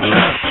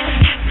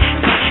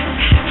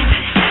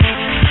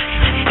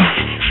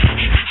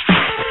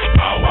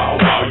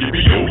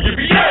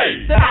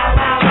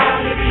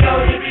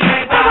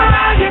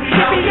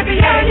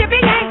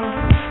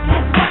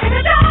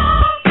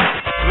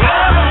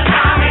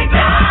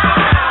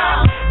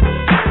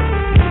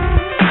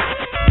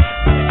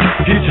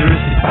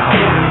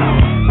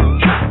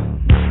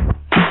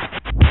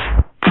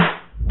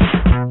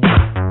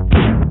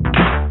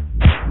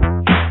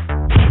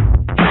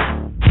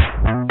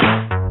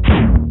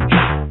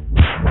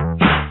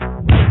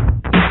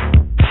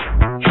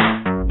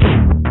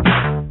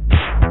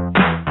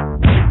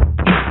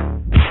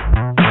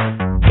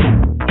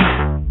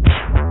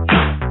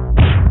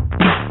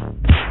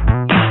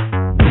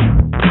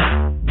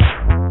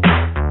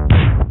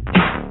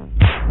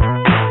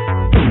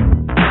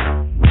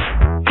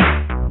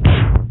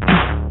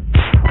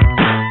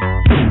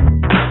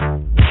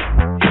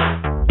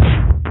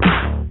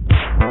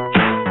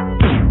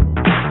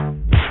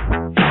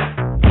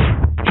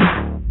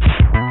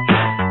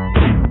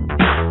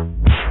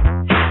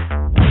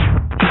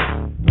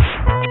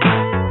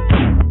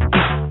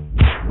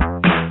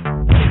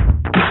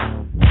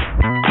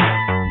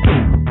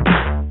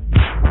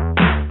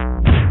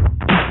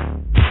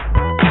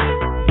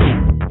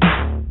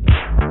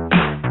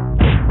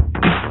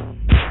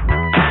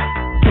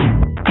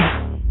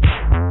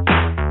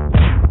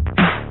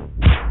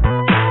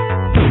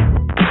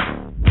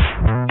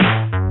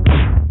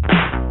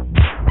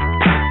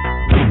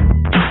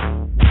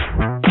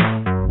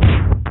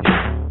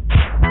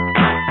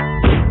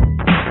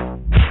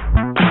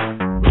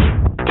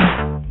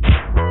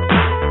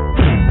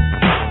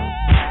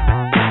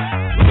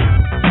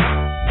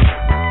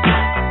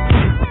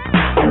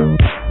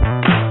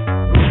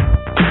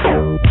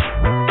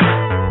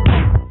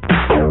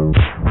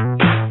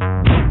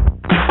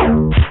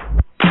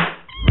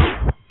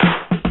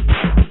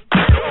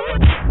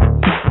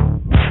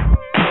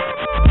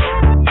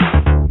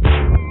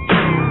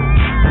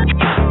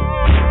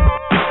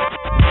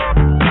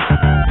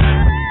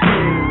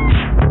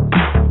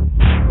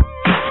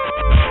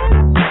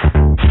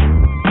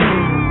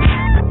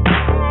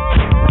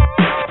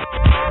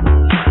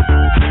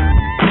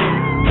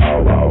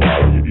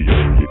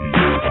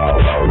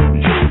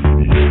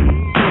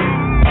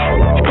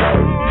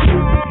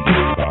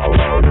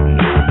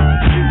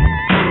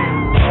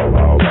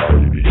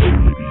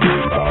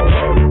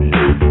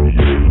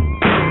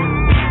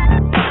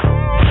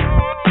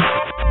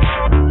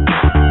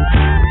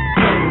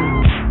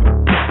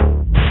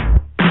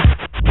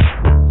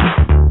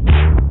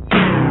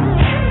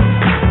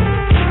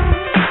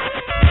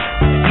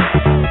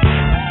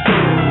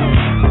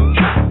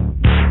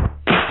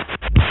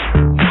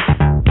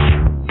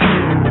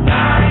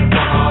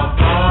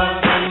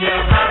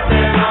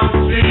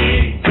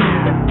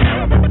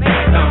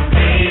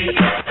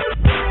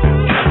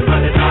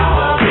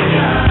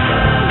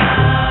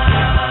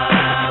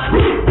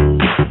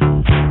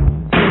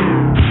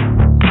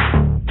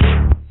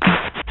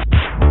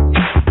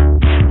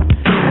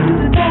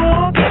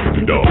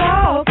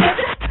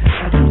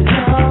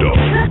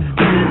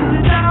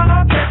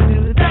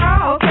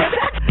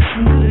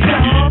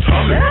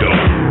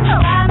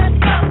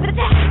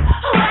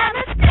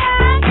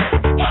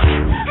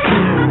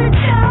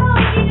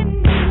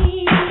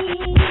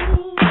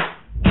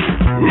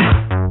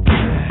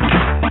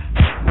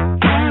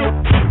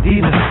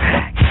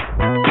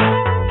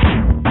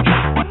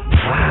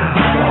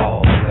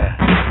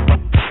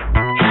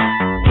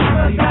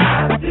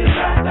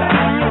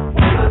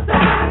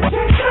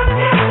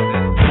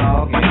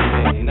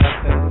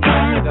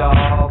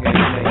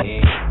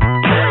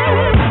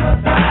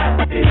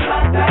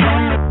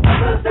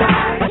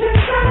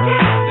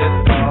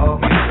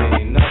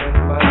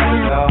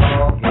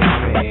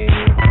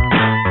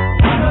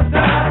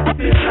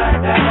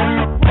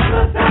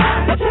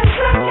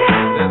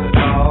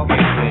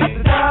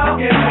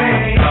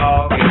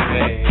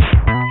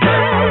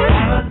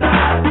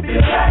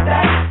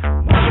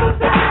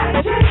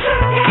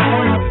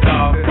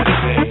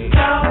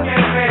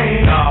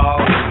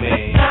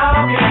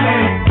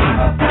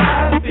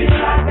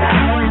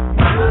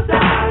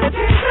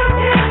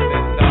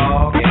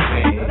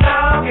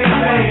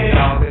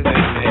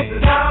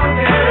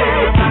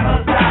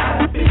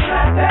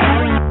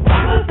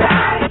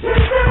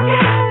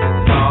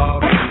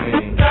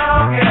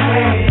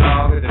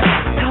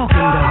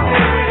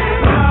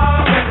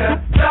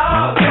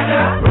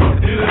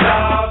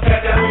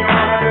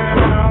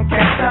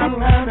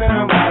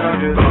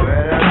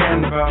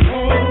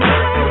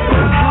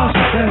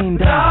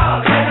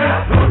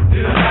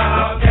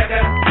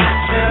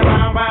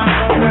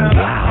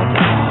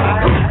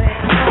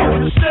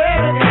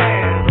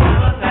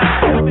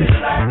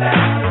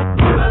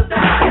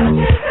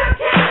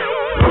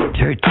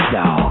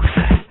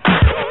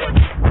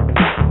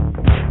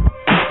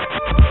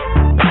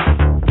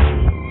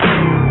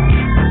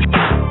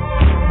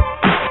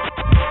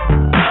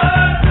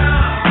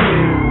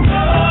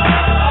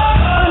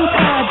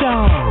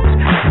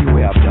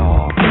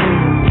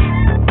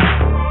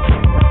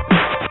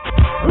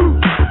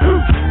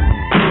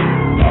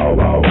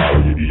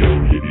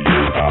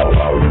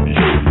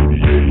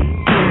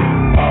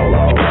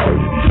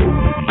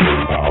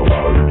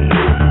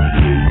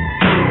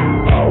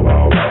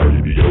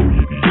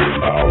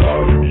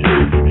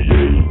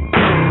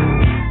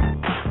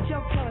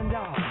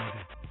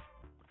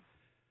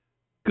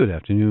 Good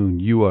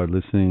afternoon. You are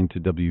listening to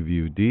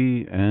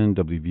WVUD and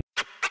WVUD